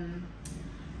 Yeah.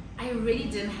 I really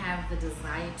didn't have the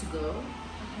desire to go.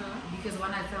 Because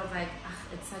one, I felt like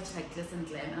it's such like glitz and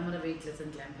glam. I'm not a very glitz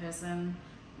and glam person,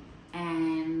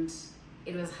 and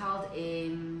it was held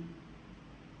in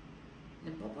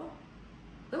Limpopo.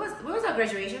 Where was our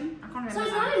graduation? I can't remember. So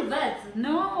it's not in Wits?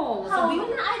 No. How? So we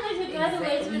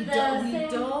graduate with the same? We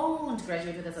don't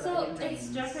graduate with the South African So it's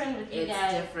different with you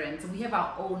guys. It's different. So we have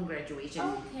our own graduation.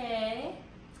 Okay.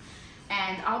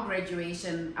 And our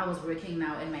graduation, I was working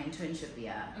now in my internship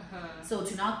year. So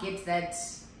to not get that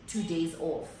 2 days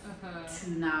off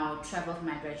to now travel for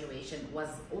my graduation was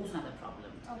also another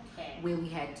problem. Okay. Where we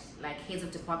had like heads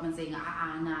of department saying,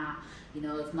 nah, you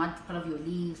know, it's not part of your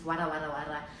leaves, wada wada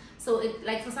wada. So it,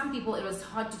 like, for some people it was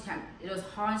hard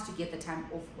to get the time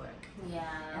off work. Yeah.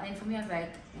 And then for me I was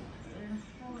like,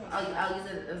 I'll use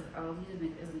it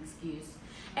as an excuse.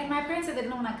 And my parents said they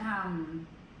didn't want to come.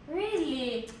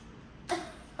 Really?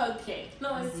 Okay.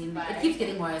 No, it's fine. It keeps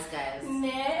getting worse, guys.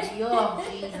 Nah. Yo,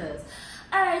 Jesus.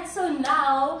 Alright, so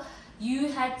now you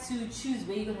had to choose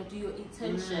where you're going to do your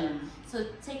internship. So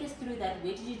take us through that.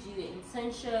 Where did you do your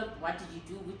internship? What did you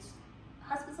do? Which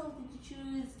hospitals did you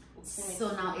choose?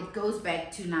 So now it goes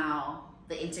back to now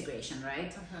the integration,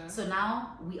 right? So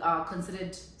now we are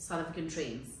considered South African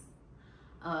trains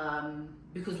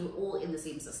because we're all in the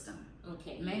same system.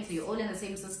 Okay. Right? Yes. So you're all in the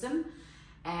same system,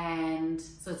 and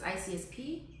so it's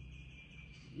ICSP.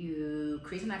 You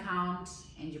create an account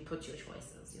and you put your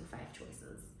choices, your 5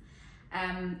 choices,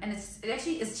 and it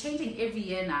actually is changing every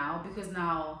year now, because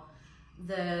now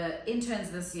the interns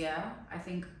this year, I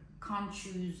think, can't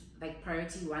choose like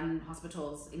priority 1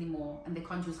 hospitals anymore, and they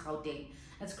can't choose Gauteng.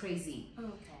 That's crazy.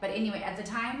 Okay. But anyway, at the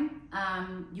time,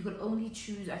 you could only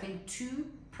choose, I think, 2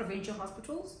 provincial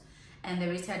hospitals, and the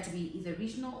rest had to be either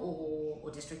regional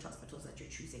or district hospitals that you're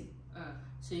choosing.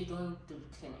 So you don't do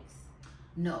clinics?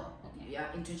 No. Okay. Yeah,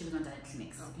 internship is not done at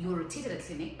clinics. Okay. You're rotated at a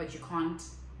clinic, but you can't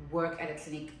work at a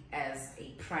clinic as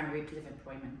a primary place of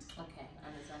employment. Okay,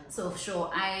 understand. So sure,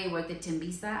 I worked at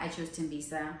Tembisa. I chose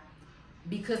Tembisa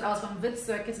because I was from Wits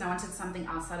Circuit and I wanted something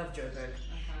outside of Joburg.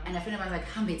 And a friend of mine was like,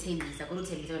 "Come to Tembisa, go to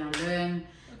Tembisa and learn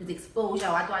with exposure,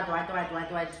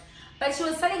 what. But she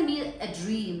was telling me a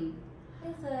dream.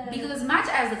 Because as much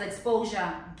as there's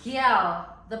exposure,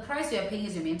 girl, the price you're paying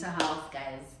is your mental health,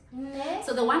 guys.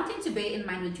 So the one thing to bear in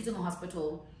mind when choosing a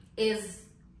hospital is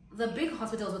the big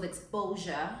hospitals with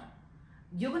exposure,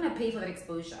 you're going to pay for that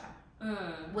exposure.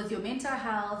 With your mental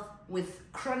health, with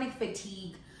chronic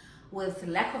fatigue, with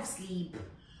lack of sleep,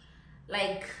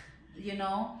 like, you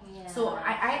know. Yeah. So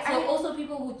I also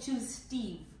people who choose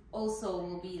Steve also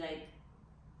will be like,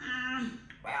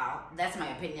 well, that's my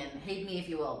opinion. Hate me if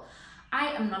you will.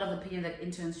 I am not of the opinion that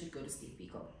interns should go to Steve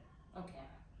Biko. Okay.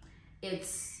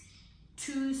 It's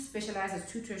too specialized, it's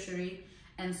too tertiary,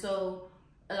 and so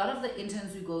a lot of the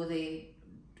interns who go there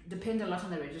depend a lot on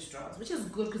the registrars, which is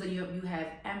good because then you have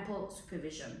ample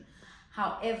supervision.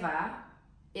 However,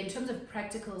 in terms of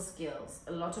practical skills,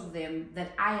 a lot of them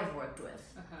that I have worked with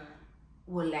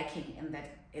were lacking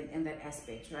in that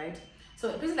aspect, right?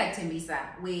 So a place like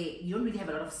Tembisa, where you don't really have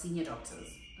a lot of senior doctors,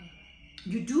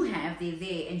 you do have, they're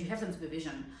there and you have some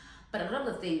supervision, but a lot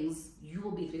of the things you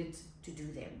will be expected to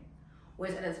do them.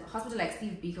 Whereas at a hospital like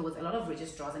Steve Biko with a lot of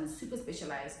registrars and super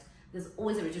specialized, there's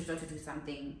always a registrar to do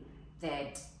something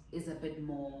that is a bit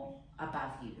more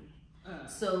above you.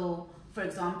 So, for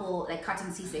example, like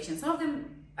cutting C-section, some of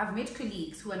them, I've met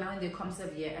colleagues who are now in their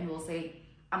Comserve year and will say,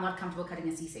 I'm not comfortable cutting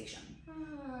a C-section.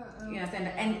 You understand?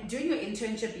 And during your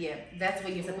internship year, that's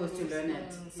when you're supposed to learn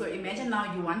it. So imagine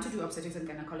now you want to do obstetrics and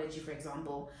gynecology, for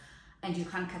example, and you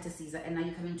can't cut a Caesar, and now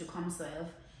you're coming to Comserve,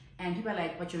 and people are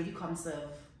like, but you're already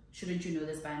Comserve. Shouldn't you know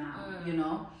this by now? You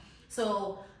know?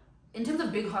 So in terms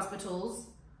of big hospitals,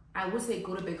 I would say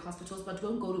go to big hospitals, but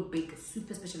don't go to big,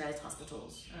 super specialized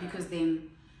hospitals, because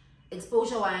then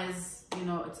exposure-wise, you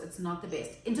know, it's not the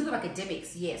best. In terms of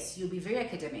academics, yes, you'll be very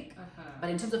academic, but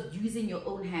in terms of using your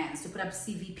own hands to put up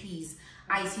CVPs,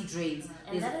 IC drains,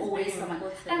 there's always someone.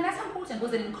 And that's important,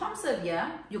 because then in Comserve,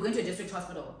 yeah, you're going to a district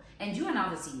hospital, and you are now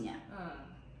the senior.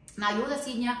 Now you're the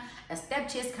senior, a step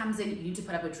chest comes in, you need to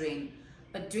put up a drain.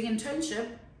 But during internship,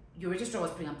 your registrar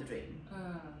was putting up the drain.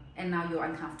 And now you're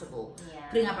uncomfortable.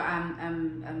 Putting up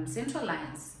central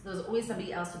lines, there's always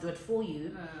somebody else to do it for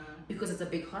you, because it's a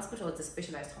big hospital, it's a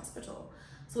specialized hospital.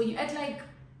 So when you add like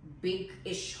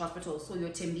big-ish hospitals, so your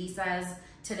Tembisas,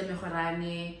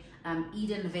 Telemehorane,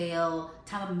 Edenvale,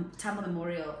 Tambo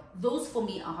Memorial, those for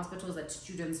me are hospitals that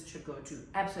students should go to.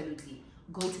 Absolutely,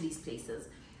 go to these places.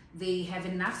 They have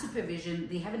enough supervision,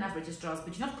 they have enough registrars,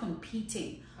 but you're not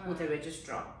competing with a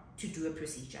registrar to do a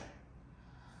procedure.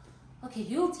 Okay,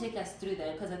 you'll take us through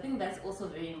that, because I think that's also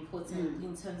very important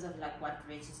in terms of like what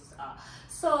registers are.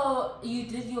 So you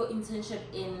did your internship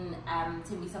in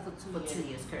Tembisa for 2 years? 2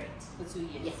 years, correct. For 2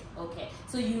 years? Yes. Okay.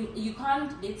 So you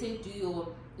can't, let's say, do your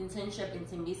internship in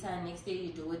Tembisa and next day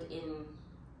you do it in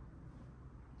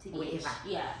TDH? Wherever.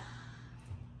 Yeah.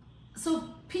 So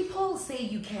people say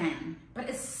you can, but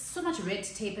it's so much red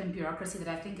tape and bureaucracy that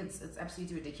I think it's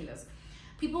absolutely ridiculous.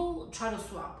 People try to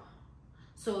swap.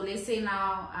 So let's say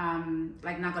now,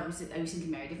 like now I recently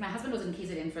married. If my husband was in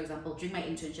KZN, for example, during my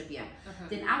internship year,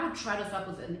 then I would try to swap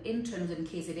with an intern who's in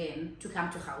KZN to come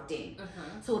to Gauteng.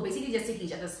 So we're basically just taking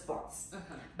each other's spots.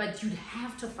 But you'd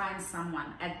have to find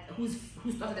someone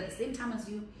who started at the same time as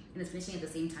you and is finishing at the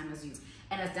same time as you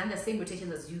and has done the same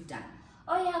rotations as you've done.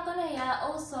 Oh yeah,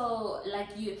 also like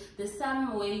there's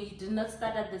some way you did not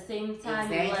start at the same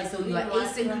time. Exactly. So you are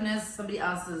asynchronous, somebody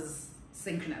else is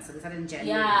synchronous. So they started in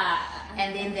January. Yeah.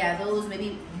 And then there are those maybe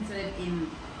you started in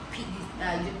you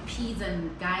did peds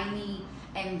and gynae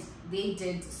and they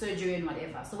did surgery and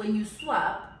whatever. So when you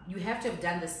swap, you have to have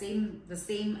done the same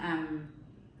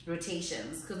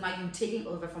rotations because now you're taking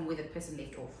over from where the person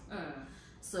left off.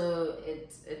 So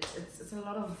it's a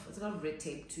lot of red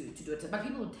tape to do it, but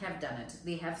people have done it.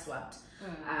 They have swapped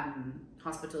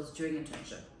hospitals during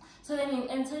internship. So then in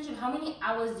internship, how many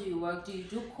hours do you work? Do you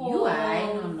do calls? I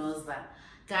don't know that,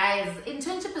 guys.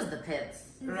 Internship is the pits,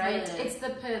 right? It's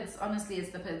the pits. Honestly, it's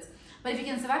the pits. But if you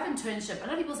can survive internship, a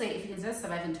lot of people say if you can just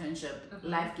survive internship,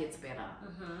 life gets better.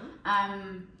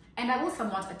 And I will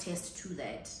somewhat attest to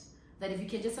that. That if you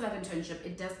can just survive internship,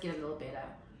 it does get a little better.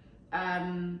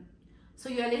 So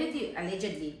you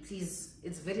allegedly, please,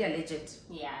 it's very alleged.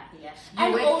 Yeah. You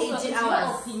and work also, 80 it's hours.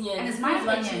 your opinion. And it's my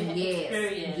opinion,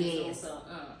 yes. Also.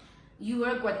 You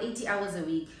work, 80 hours a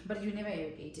week, but you never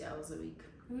work 80 hours a week.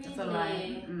 Really? That's a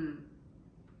lie.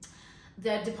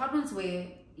 There are departments where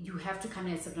you have to come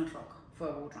in at 7 o'clock for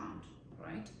a ward round,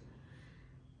 right?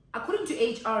 According to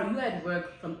HR, you are at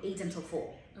work from 8 until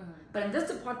 4. But in this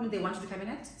department, they want you to come in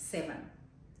at 7.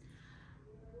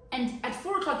 And at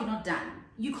 4 o'clock, you're not done.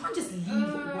 You can't just leave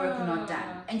work not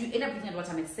done. And you end up leaving at what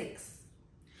time? At 6.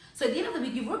 So at the end of the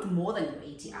week, you've worked more than your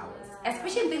 80 hours.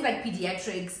 Especially in things like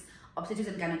pediatrics, obstetrics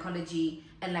and gynecology,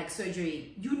 and like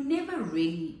surgery. You never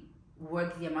really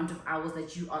work the amount of hours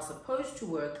that you are supposed to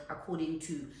work according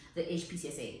to the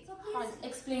HPCSA. So please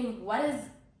explain what is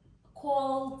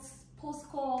calls,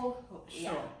 post-call?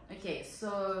 Sure. Okay,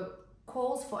 so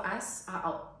calls for us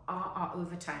are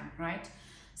overtime, right?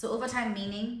 So overtime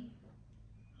meaning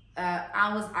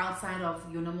hours outside of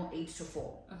your normal 8 to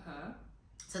 4.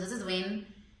 So this is when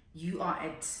you are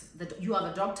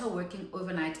the doctor working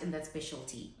overnight in that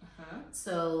specialty.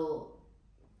 So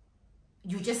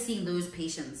you're just seeing those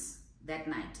patients that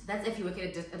night. That's if you work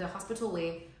at a hospital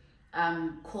where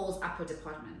calls up per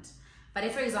department. But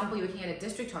if, for example, you're working at a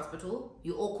district hospital,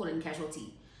 you all call in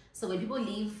casualty. So when people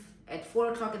leave at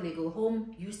 4 o'clock and they go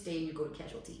home, you stay and you go to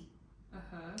casualty.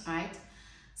 Right?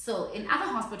 So in other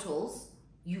hospitals,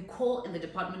 you call in the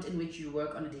department in which you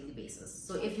work on a daily basis.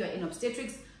 So if you're in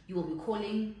obstetrics, you will be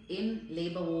calling in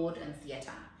labor ward and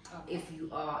theater. If you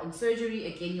are in surgery,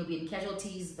 again, you'll be in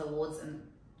casualties, the wards, and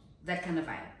that kind of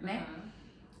vibe.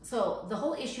 So the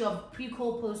whole issue of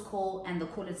pre-call, post-call, and the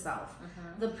call itself.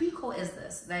 The pre-call is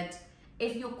this, that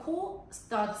if your call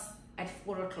starts at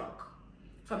 4 o'clock,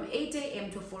 from 8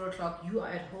 a.m. to 4 o'clock, you are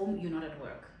at home, you're not at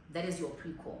work. That is your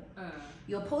pre-call.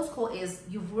 Your post-call is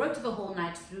you've worked the whole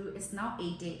night through. It's now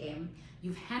 8 a.m.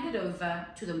 You've handed over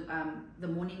to the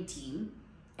morning team,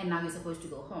 and now you're supposed to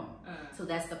go home. So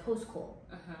that's the post-call.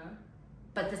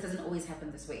 But this doesn't always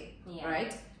happen this way,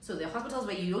 right? So there are hospitals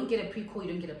where you don't get a pre-call, you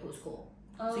don't get a post-call.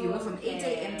 So you work from 8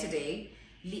 a.m. today,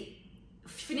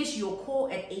 finish your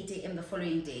call at 8 a.m. the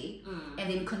following day, and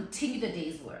then continue the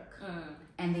day's work.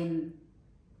 And then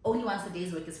only once the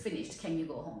day's work is finished can you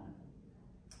go home.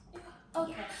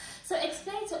 Okay, so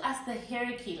explain to us the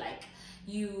hierarchy, like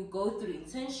you go through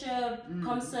internship,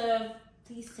 Comserve,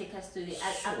 please take us through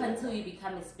up until you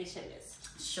become a specialist.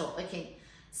 Sure, okay.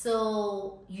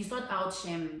 So you start out,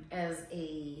 Shem, as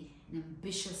an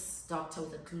ambitious doctor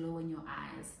with a glow in your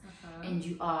eyes, and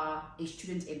you are a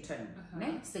student intern,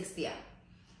 6th year.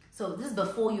 So this is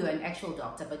before you're an actual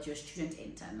doctor, but you're a student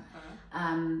intern.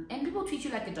 And people treat you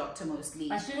like a doctor mostly.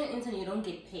 But student intern, you don't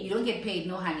get paid. You don't get paid,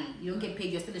 no honey. You don't get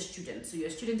paid, you're still a student. So you're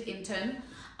a student intern.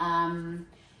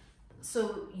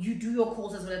 So you do your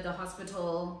calls as well at the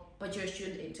hospital, but you're a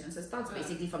student intern. So it starts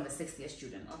basically from the 6th year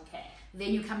student. Okay.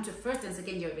 Then you come to 1st and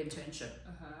 2nd year of internship.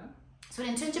 So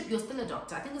in internship, you're still a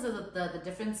doctor. I think this is the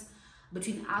difference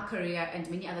between our career and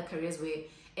many other careers where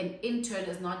an intern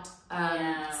is not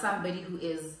somebody who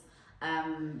is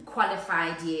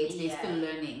qualified yet, they're still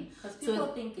learning. Because people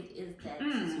think it is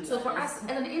that. So for us,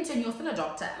 as an intern, you're still a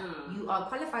doctor. You are a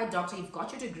qualified doctor, you've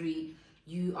got your degree,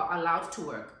 you are allowed to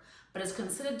work. But it's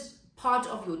considered part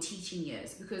of your teaching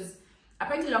years because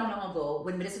apparently long ago,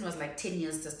 when medicine was like 10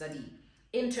 years to study,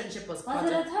 internship was part of...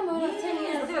 Was it a time when it was 10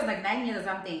 years? I think it was like 9 years or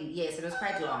something. Yes, it was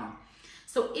quite long.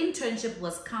 So internship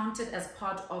was counted as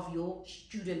part of your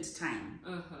student time.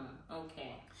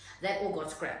 Okay. That all got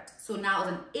scrapped. So now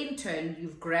as an intern,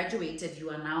 you've graduated,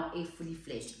 you are now a fully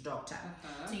fledged doctor.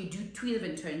 So you do 2 years of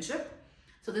internship.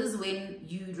 So this is when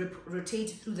you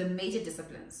rotate through the major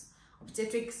disciplines: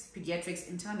 obstetrics, pediatrics,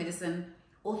 internal medicine,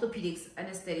 orthopedics,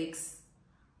 anesthetics,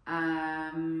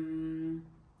 what's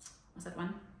that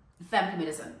one? Family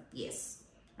medicine, yes,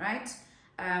 right?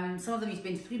 Some of them you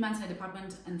spend 3 months in a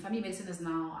department, and family medicine is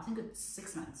now, I think it's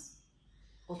 6 months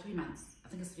or 3 months. I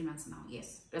think it's 3 months now,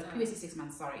 yes. It was previously 6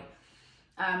 months, sorry.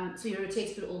 So you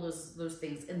rotate through all those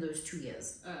things in those 2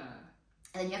 years.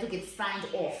 And you have to get signed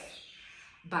off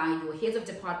by your heads of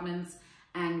departments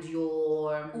and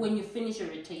your... When you finish your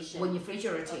rotation. When you finish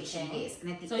your rotation, okay. yes.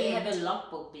 And at the so end, you have a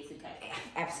logbook, basically.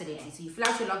 Absolutely. Okay. So you fill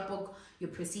out your logbook,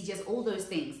 your procedures, all those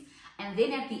things. And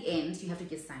then at the end, you have to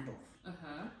get signed off.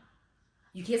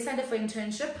 You get signed up for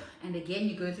internship, and again,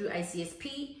 you go through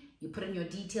ICSP, you put in your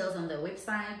details on the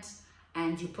website,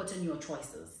 and you put in your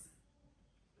choices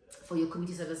for your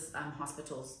community service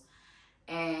hospitals.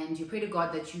 And you pray to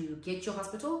God that you get your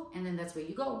hospital, and then that's where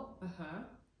you go.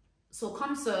 So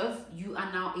Comserve, you are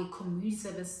now a community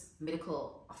service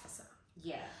medical officer.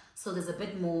 Yeah. So there's a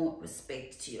bit more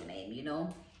respect to your name, you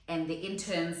know, and the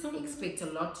interns expect a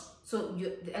lot. So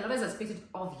a lot is expected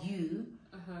of you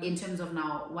in terms of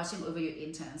now watching over your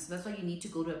interns. So that's why you need to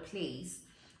go to a place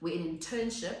where in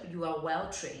internship you are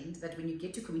well trained, that when you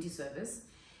get to community service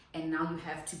and now you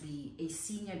have to be a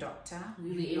senior doctor,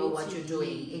 you know what you're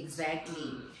doing.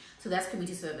 Exactly. So that's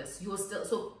community service. You are still,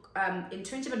 so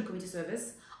internship and community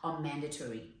service are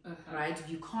mandatory, right?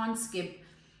 You can't skip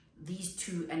these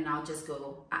two and now just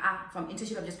go, from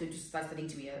internship I'm just going to start studying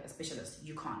to be a specialist.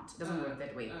 You can't. It doesn't work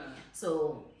that way.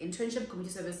 So internship,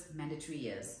 community service, mandatory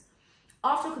years.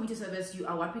 After community service, you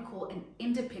are what we call an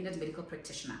independent medical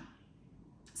practitioner.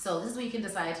 So this is where you can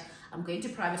decide, I'm going to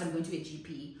private, I'm going to a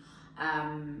GP,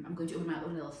 I'm going to open my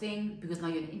own little thing, because now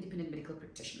you're an independent medical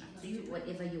practitioner. You do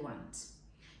whatever you want.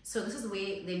 So this is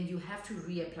where then you have to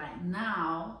reapply.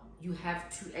 Now you have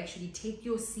to actually take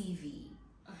your CV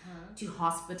to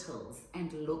hospitals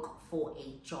and look for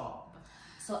a job.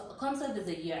 So Comserve is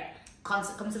a year.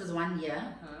 Comserve is 1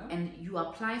 year, and you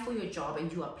apply for your job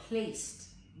and you are placed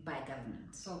by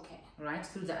government. Okay. Right?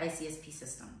 Through the ICSP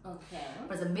system. Okay.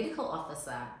 But as a medical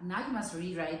officer, now you must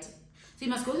rewrite. So you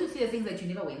must go through the things that you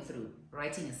never went through.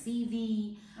 Writing a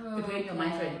CV, preparing your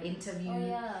mind for an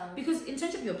interview. Because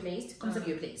internship you're placed, Comserve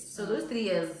you're placed. So those 3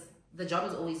 years, the job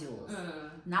is always yours.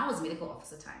 Now is medical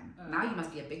officer time. Now you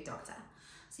must be a big doctor.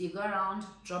 So you go around,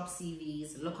 drop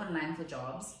CVs, look online for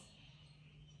jobs,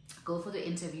 go for the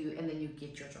interview, and then you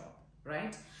get your job,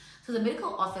 right? So the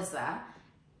medical officer,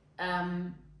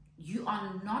 you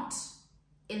are not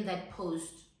in that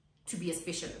post to be a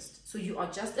specialist. So you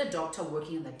are just a doctor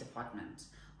working in that department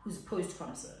who's post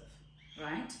Comserve,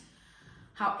 right?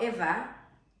 However,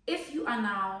 if you are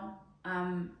now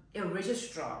a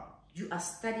registrar, you are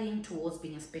studying towards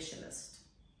being a specialist.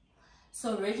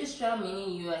 So registrar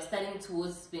meaning you are studying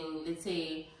towards being, let's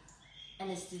say,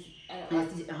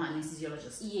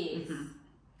 anesthesiologist. Yes.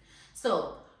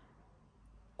 So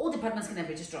all departments can have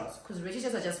registrars, because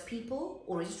registrars are just people,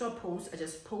 or registrar posts are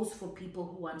just posts for people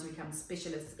who want to become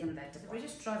specialists in that department. The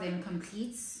registrar then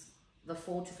completes the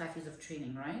 4 to 5 years of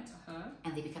training, right?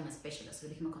 And they become a specialist, they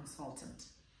become a consultant.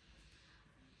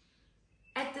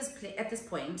 At this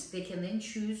point, they can then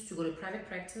choose to go to private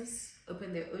practice,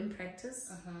 open their own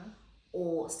practice,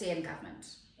 or stay in government,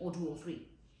 or do all 3.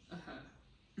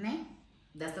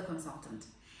 That's the consultant.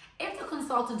 If the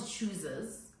consultant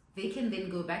chooses, they can then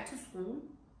go back to school,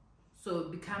 so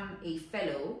become a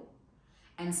fellow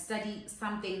and study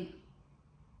something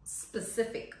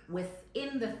specific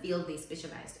within the field they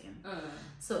specialized in.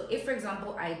 So if, for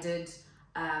example, I did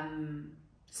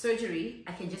surgery,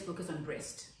 I can just focus on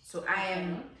breast. So I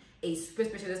am a super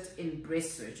specialist in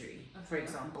breast surgery, for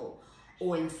example,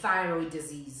 or in thyroid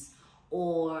disease,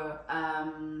 or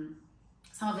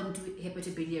some of them do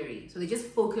hepatobiliary. So they just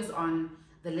focus on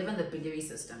the liver and the biliary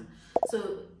system.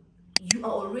 So you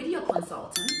are already a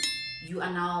consultant. You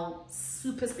are now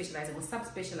super specializing or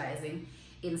sub-specializing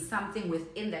in something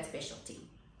within that specialty.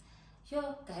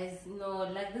 Yo, guys, no,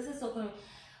 like this is so cool.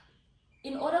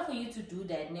 In order for you to do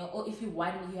that, or if you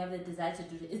have the desire to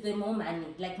do it, is there more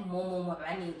money, like more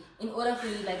money, in order for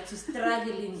you like to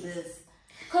struggle in this?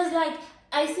 Because like,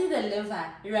 I see the liver,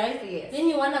 right? Yes. Then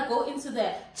you want to go into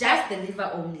the... Just the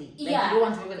liver only. Like, you don't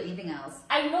want to work with anything else.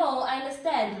 I know, I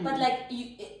understand. But like,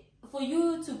 for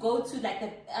you to go to like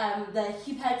the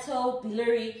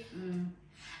hepatobiliary,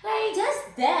 like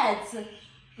just that.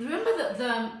 Remember,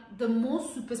 the more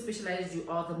super specialized you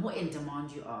are, the more in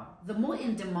demand you are. The more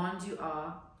in demand you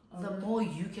are, the more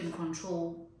you can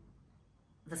control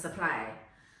the supply.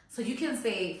 So you can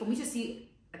say, for me to see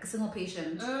like a single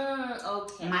patient,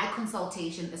 okay, my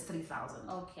consultation is 3,000.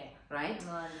 Okay. Right?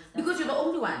 No, because you're the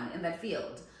only one in that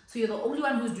field. So you're the only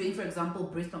one who's doing, for example,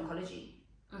 breast oncology.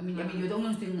 I mean, you're the only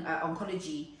one who's doing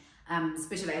oncology,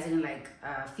 specializing in like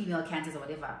female cancers or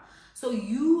whatever. So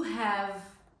you have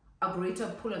a greater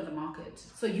pull on the market.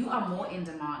 So you are more in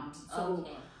demand. So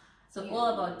So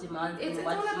all about demand. It's all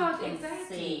about,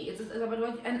 exactly. It's about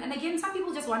what, and again, some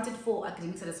people just want it for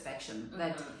academic satisfaction.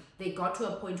 That they got to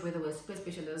a point where they were super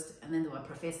specialist and then they were a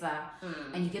professor,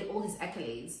 and you get all these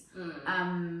accolades.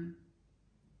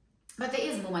 But there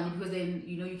is more money because then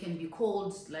you can be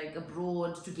called like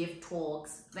abroad to give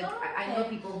talks. Like I know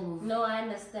people who I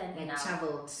understand like now.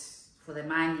 Traveled for the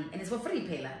money, and it's for free,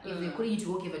 Pela. If they're calling you to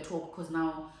go give a talk, because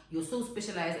now you're so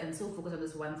specialized and so focused on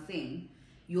this one thing,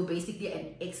 you're basically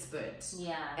an expert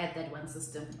at that one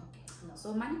system.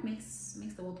 So money makes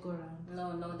the world go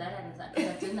around. No, that I understand.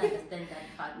 I didn't understand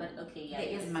that part, but okay,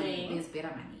 there is money. There's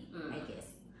better money, I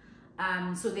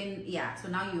guess. So then, so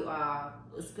now you are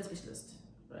a super specialist,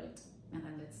 right? And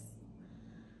then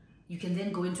you can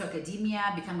then go into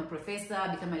academia, become a professor,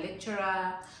 become a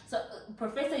lecturer. So,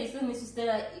 professor, you still need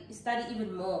to study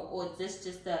even more, or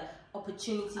just the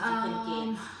opportunities you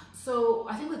can get? So,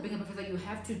 I think with being a professor, you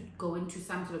have to go into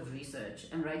some sort of research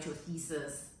and write your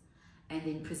thesis, and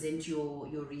then present your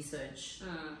research,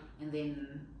 and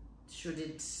then should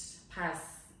it pass,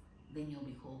 then you'll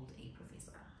be called a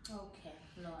professor. Okay.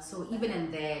 No, so even in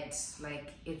that,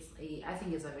 like I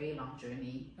think it's a very long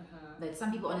journey. That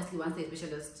some people honestly, once they're a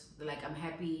specialist, they're like, I'm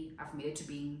happy, I've made it to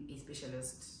being a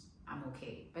specialist, I'm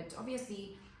okay. But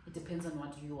obviously, it depends on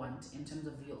what you want in terms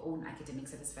of your own academic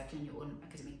satisfaction, your own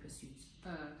academic pursuits.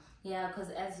 Yeah, because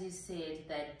as you said,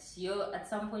 that at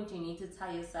some point you need to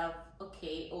tell yourself,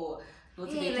 okay, or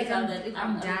motivate yourself that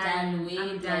I'm done.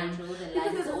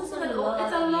 Because there's also it's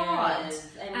a lot,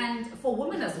 and for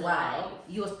women as well.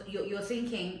 You're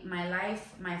thinking, my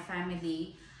life, my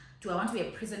family. Do I want to be a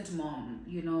present mom?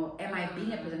 Am I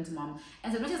being a present mom?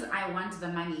 And so as much as I want the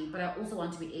money, but I also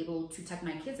want to be able to tuck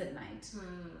my kids at night.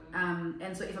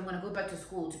 And so if I'm going to go back to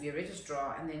school to be a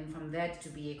registrar, and then from that to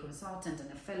be a consultant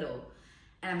and a fellow,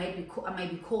 and I might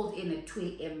be called in at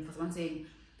 2 a.m. for someone saying,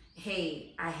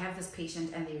 hey, I have this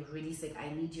patient and they're really sick,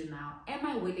 I need you now. Am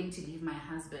I willing to leave my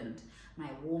husband, my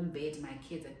warm bed, my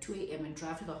kids at 2 a.m. and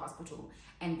drive to the hospital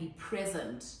and be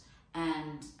present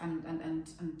and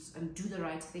do the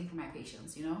right thing for my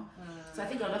patients, So I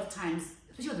think a lot of times,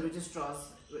 especially with the registrars,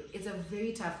 it's a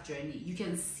very tough journey. You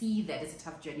can see that it's a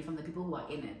tough journey from the people who are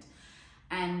in it.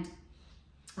 And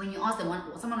when you ask them,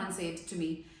 someone once said to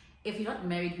me, if you're not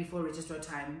married before registrar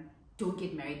time, don't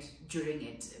get married during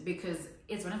it, because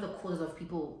it's one of the causes of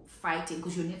people fighting,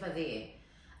 because you're never there.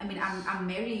 I mean, I'm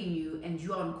marrying you and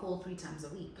you are on call 3 times a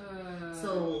week.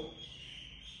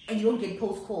 And you don't get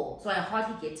post call, so I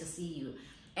hardly get to see you.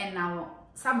 And now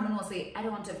some women will say, I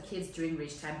don't want to have kids during reg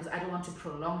time because I don't want to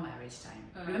prolong my reg time.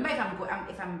 Remember,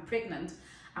 if I'm pregnant,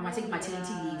 I might take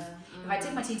maternity leave. If I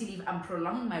take maternity leave, I'm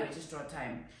prolonging my registrar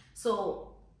time.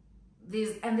 So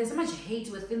there's so much hate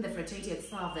within the fraternity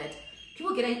itself that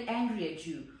people get angry at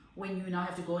you when you now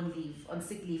have to go on leave, on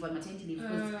sick leave, on maternity leave,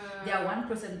 because they are one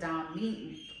person down,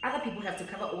 meaning other people have to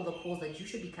cover all the calls that you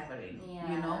should be covering.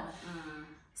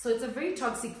 So it's a very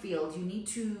toxic field. You need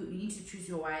to choose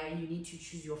your why, and you need to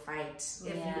choose your fight.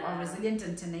 If you are resilient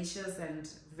and tenacious and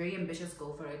very ambitious,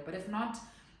 go for it. But if not,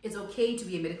 it's okay to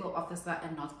be a medical officer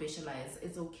and not specialize.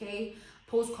 It's okay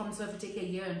post Comserve to take a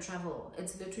year and travel.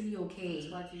 It's literally okay.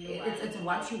 It's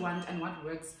what you want and what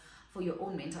works for your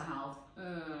own mental health.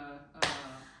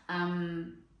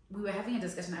 We were having a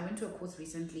discussion. I went to a course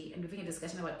recently, and we were having a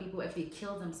discussion about people who actually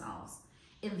kill themselves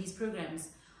in these programs.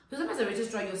 Because as a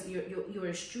registrar, you're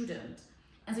a student,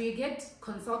 and so you get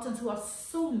consultants who are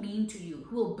so mean to you,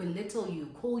 who will belittle you,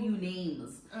 call you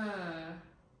names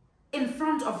in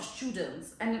front of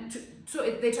students, and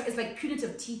it's like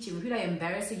punitive teaching. People are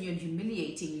embarrassing you and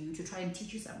humiliating you to try and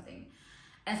teach you something.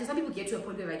 And so some people get to a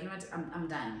point where like, what, I'm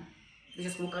done. They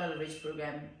just walk out of the reg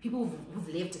program. People who've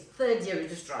left 3rd year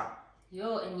registrar.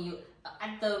 You're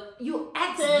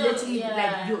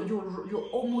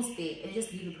almost there, and you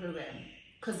just leave the program.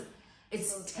 Because it's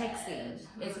so taxing.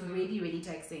 It's really, really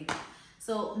taxing.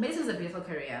 So medicine is a beautiful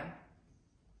career.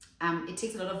 It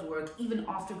takes a lot of work, even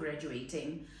after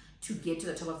graduating, to get to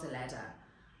the top of the ladder.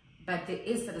 But there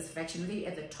is satisfaction. Whether you're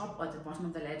at the top or at the bottom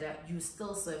of the ladder, you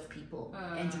still serve people.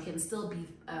 And you can still be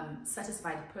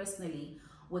satisfied personally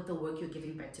with the work you're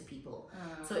giving back to people.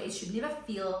 So it should never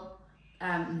feel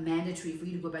mandatory for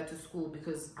you to go back to school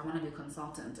because I want to be a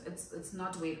consultant. It's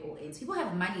not where it all ends. People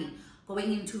have money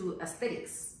going into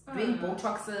aesthetics, doing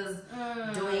Botoxes,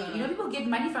 doing, you know, people get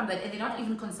money from that, and they're not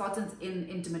even consultants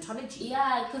in dermatology.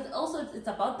 Yeah, because also it's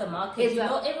about the market.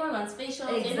 Everyone wants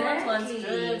facials, everyone wants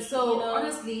drugs. So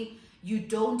honestly, you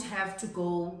don't have to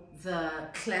go the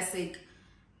classic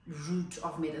route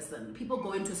of medicine. People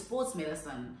go into sports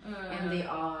medicine, and they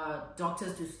are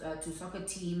doctors to soccer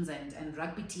teams and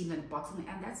rugby teams and boxing,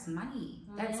 and that's money.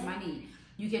 That's money.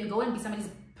 You can go and be somebody's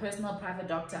personal private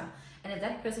doctor, and if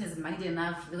that person is moneyed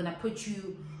enough, they're gonna put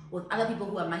you with other people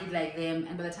who are moneyed like them,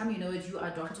 and by the time you know it, you are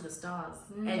a doctor to the stars.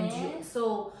 And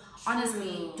so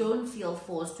honestly, don't feel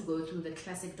forced to go through the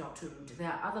classic doctor route. There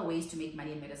are other ways to make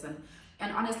money in medicine.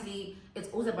 And honestly, it's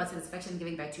always about satisfaction,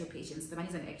 giving back to your patients. The money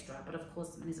is an extra, but of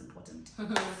course, money is important.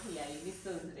 Yeah, you be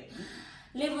so today.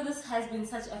 Lebo, this has been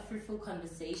such a fruitful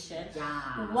conversation.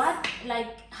 Yeah.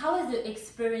 How has your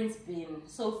experience been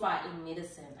so far in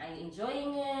medicine? Are you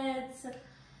enjoying it?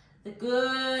 The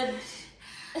good?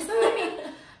 So, I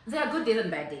mean, there are good days and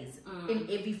bad days in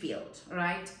every field,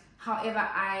 right? However,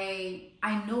 I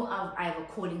know I have a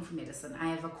calling for medicine. I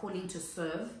have a calling to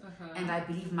serve, and I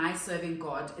believe my serving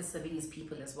God is serving his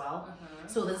people as well.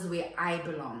 So this is where I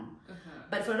belong.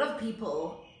 But for a lot of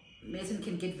people, medicine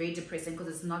can get very depressing because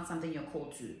it's not something you're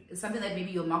called to. It's something that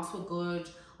maybe your marks were good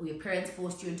or your parents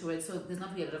forced you into it, so there's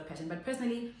not really a lot of passion. But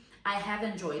personally, I have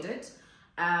enjoyed it.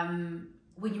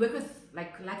 When you work with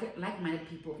like-minded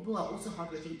people who are also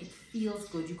hardworking, it feels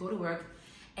good. You go to work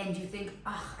and you think,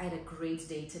 I had a great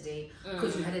day today,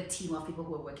 because you had a team of people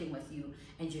who are working with you,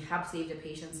 and you helped save the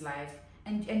patient's life,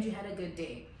 and you had a good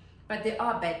day. But there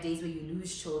are bad days where you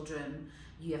lose children,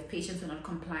 you have patients who are not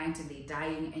compliant and they're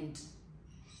dying, and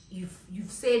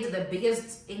you've said the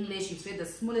biggest English, you've said the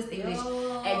smallest English,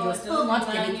 and you're still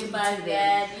not getting through to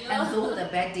them. And those are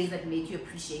the bad days that make you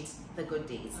appreciate the good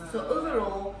days. So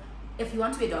overall, if you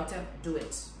want to be a doctor, do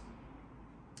it.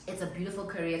 It's a beautiful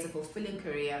career, it's a fulfilling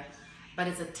career, but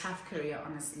it's a tough career,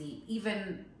 honestly.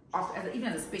 Even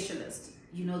as a specialist,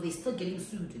 you know, they're still getting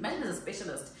sued. Imagine as a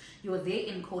specialist, you're there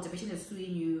in court, a patient is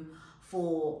suing you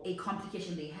for a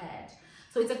complication they had.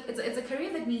 So it's a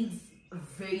career that needs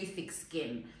very thick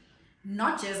skin.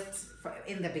 Not just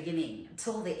in the beginning,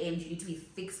 till the end, you need to be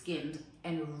thick-skinned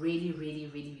and really, really,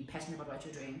 really be passionate about what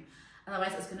you're doing.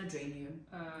 Otherwise, it's gonna drain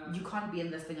you. You can't be in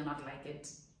this thing and not like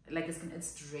it. Like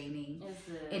it's draining.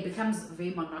 It becomes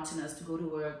very monotonous to go to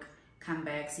work, come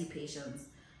back, see patients,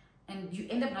 and you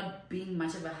end up not being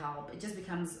much of a help. It just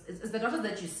becomes, it's the doctors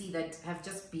that you see that have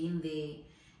just been there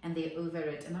and they're over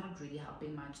it and not really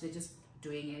helping much. They're just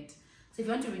doing it. So if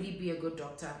you want to really be a good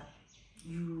doctor,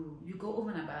 you go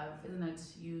over and above, isn't it?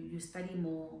 You study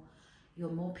more, you're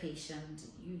more patient,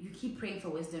 you keep praying for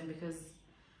wisdom, because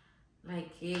like,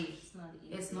 hey,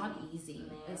 it's not easy.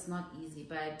 It's not easy,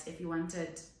 but if you want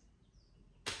it,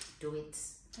 do it.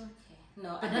 Okay.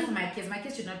 No, but not for my kids. My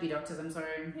kids should not be doctors. I'm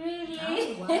sorry. Really?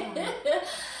 Oh, wow.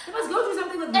 They must go through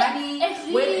something with money. At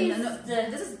least. No,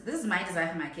 this is my desire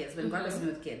for my kids. When God blesses me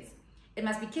with kids, it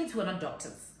must be kids who are not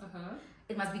doctors.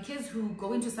 It must be kids who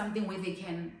go into something where they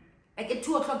can, like at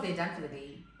 2 o'clock they're done for the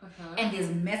day, and there's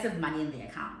massive money in their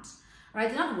account. Right?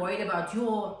 They're not worried about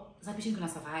is that patient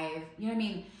gonna survive? You know what I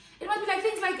mean? It might be like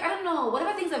things like, I don't know,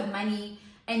 whatever things have money,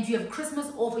 and you have Christmas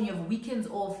off and you have weekends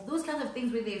off. Those kinds of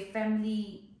things where they're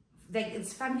family. Like,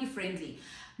 it's family friendly.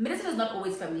 Medicine is not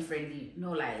always family friendly,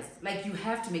 no lies. Like, you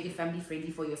have to make it family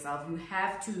friendly for yourself. You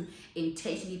have to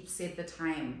intentionally set the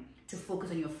time to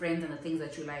focus on your friends and the things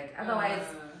that you like. Otherwise,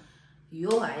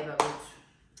 you're about it.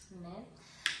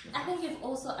 I think you've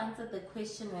also answered the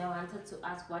question where I wanted to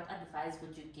ask, what advice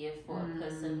would you give for a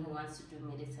person who wants to do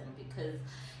medicine? Because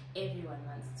everyone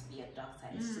wants to be a doctor.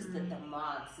 It's just that the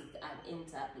marks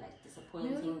ends up like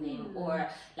disappointing them, or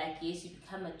like, yes, you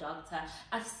become a doctor.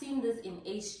 I've seen this in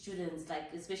age students,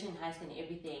 like especially in high school and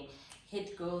everything, head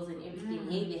girls and everything.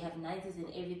 Hey, they have 90s and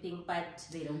everything, but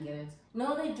they don't get it.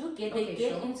 No, they do get. They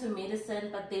get into medicine,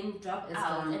 but then drop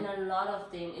out, and a lot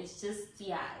of them, it's just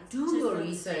Do your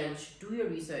research. Do your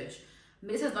research.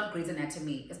 Medicine is not Grey's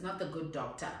Anatomy. It's not The Good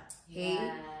Doctor.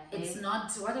 Hey. It's not,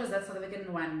 what was that South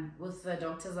African one with the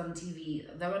doctors on TV?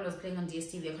 That one was playing on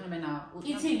DSTV. I can't remember now.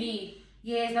 ETV.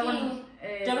 Yes, that one.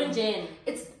 John Jane.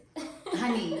 It's,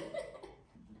 honey,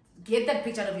 get that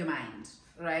picture out of your mind,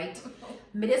 right?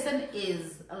 Medicine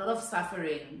is a lot of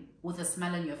suffering with a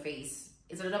smile on your face.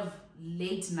 It's a lot of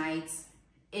late nights,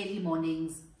 early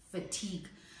mornings, fatigue.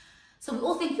 So we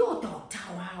all think, you're a doctor,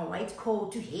 wow, white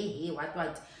coat, hey,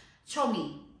 what. Show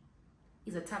me.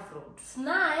 It's a tough road. It's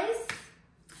nice.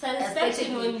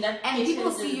 Satisfaction when that and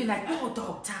people see you like, oh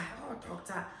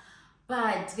doctor,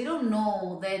 But they don't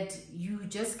know that you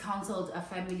just counseled a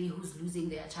family who's losing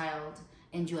their child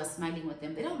and you are smiling with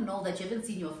them. They don't know that you haven't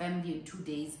seen your family in 2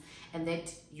 days and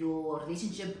that your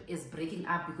relationship is breaking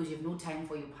up because you have no time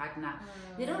for your partner.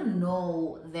 They don't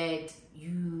know that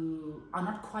you are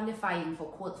not qualifying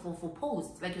for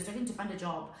posts, like you're struggling to find a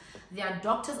job. There are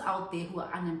doctors out there who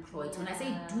are unemployed. So when I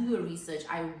say do your research,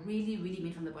 I really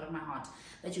mean from the bottom of my heart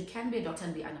that you can be a doctor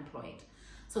and be unemployed.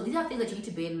 So these are things that you need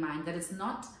to bear in mind, that it's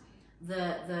not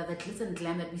the glitz and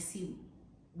glam that we see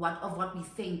what we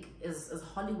think is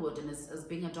Hollywood and as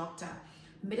being a doctor.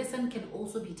 Medicine can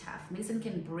also be tough. Medicine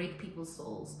can break people's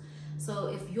souls. So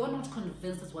if you're not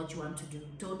convinced that's what you want to do,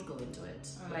 don't go into it.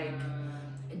 Like,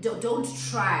 don't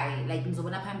try. Like, it's not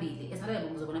a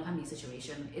mzobona phambili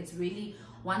situation. It's really,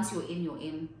 once you're in, you're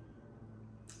in.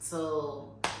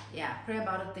 So yeah, pray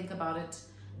about it, think about it,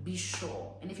 be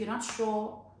sure. And if you're not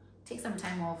sure, take some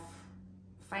time off,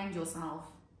 find yourself,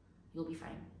 you'll be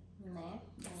fine.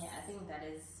 Yes. Yeah, I think that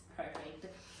is perfect.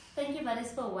 Thank you,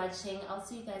 buddies, for watching. I'll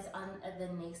see you guys on the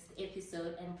next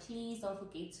episode, and please don't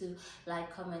forget to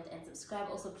like, comment, and subscribe.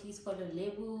 Also, please follow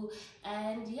Lebo,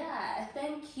 and yeah,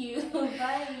 thank you.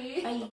 Bye.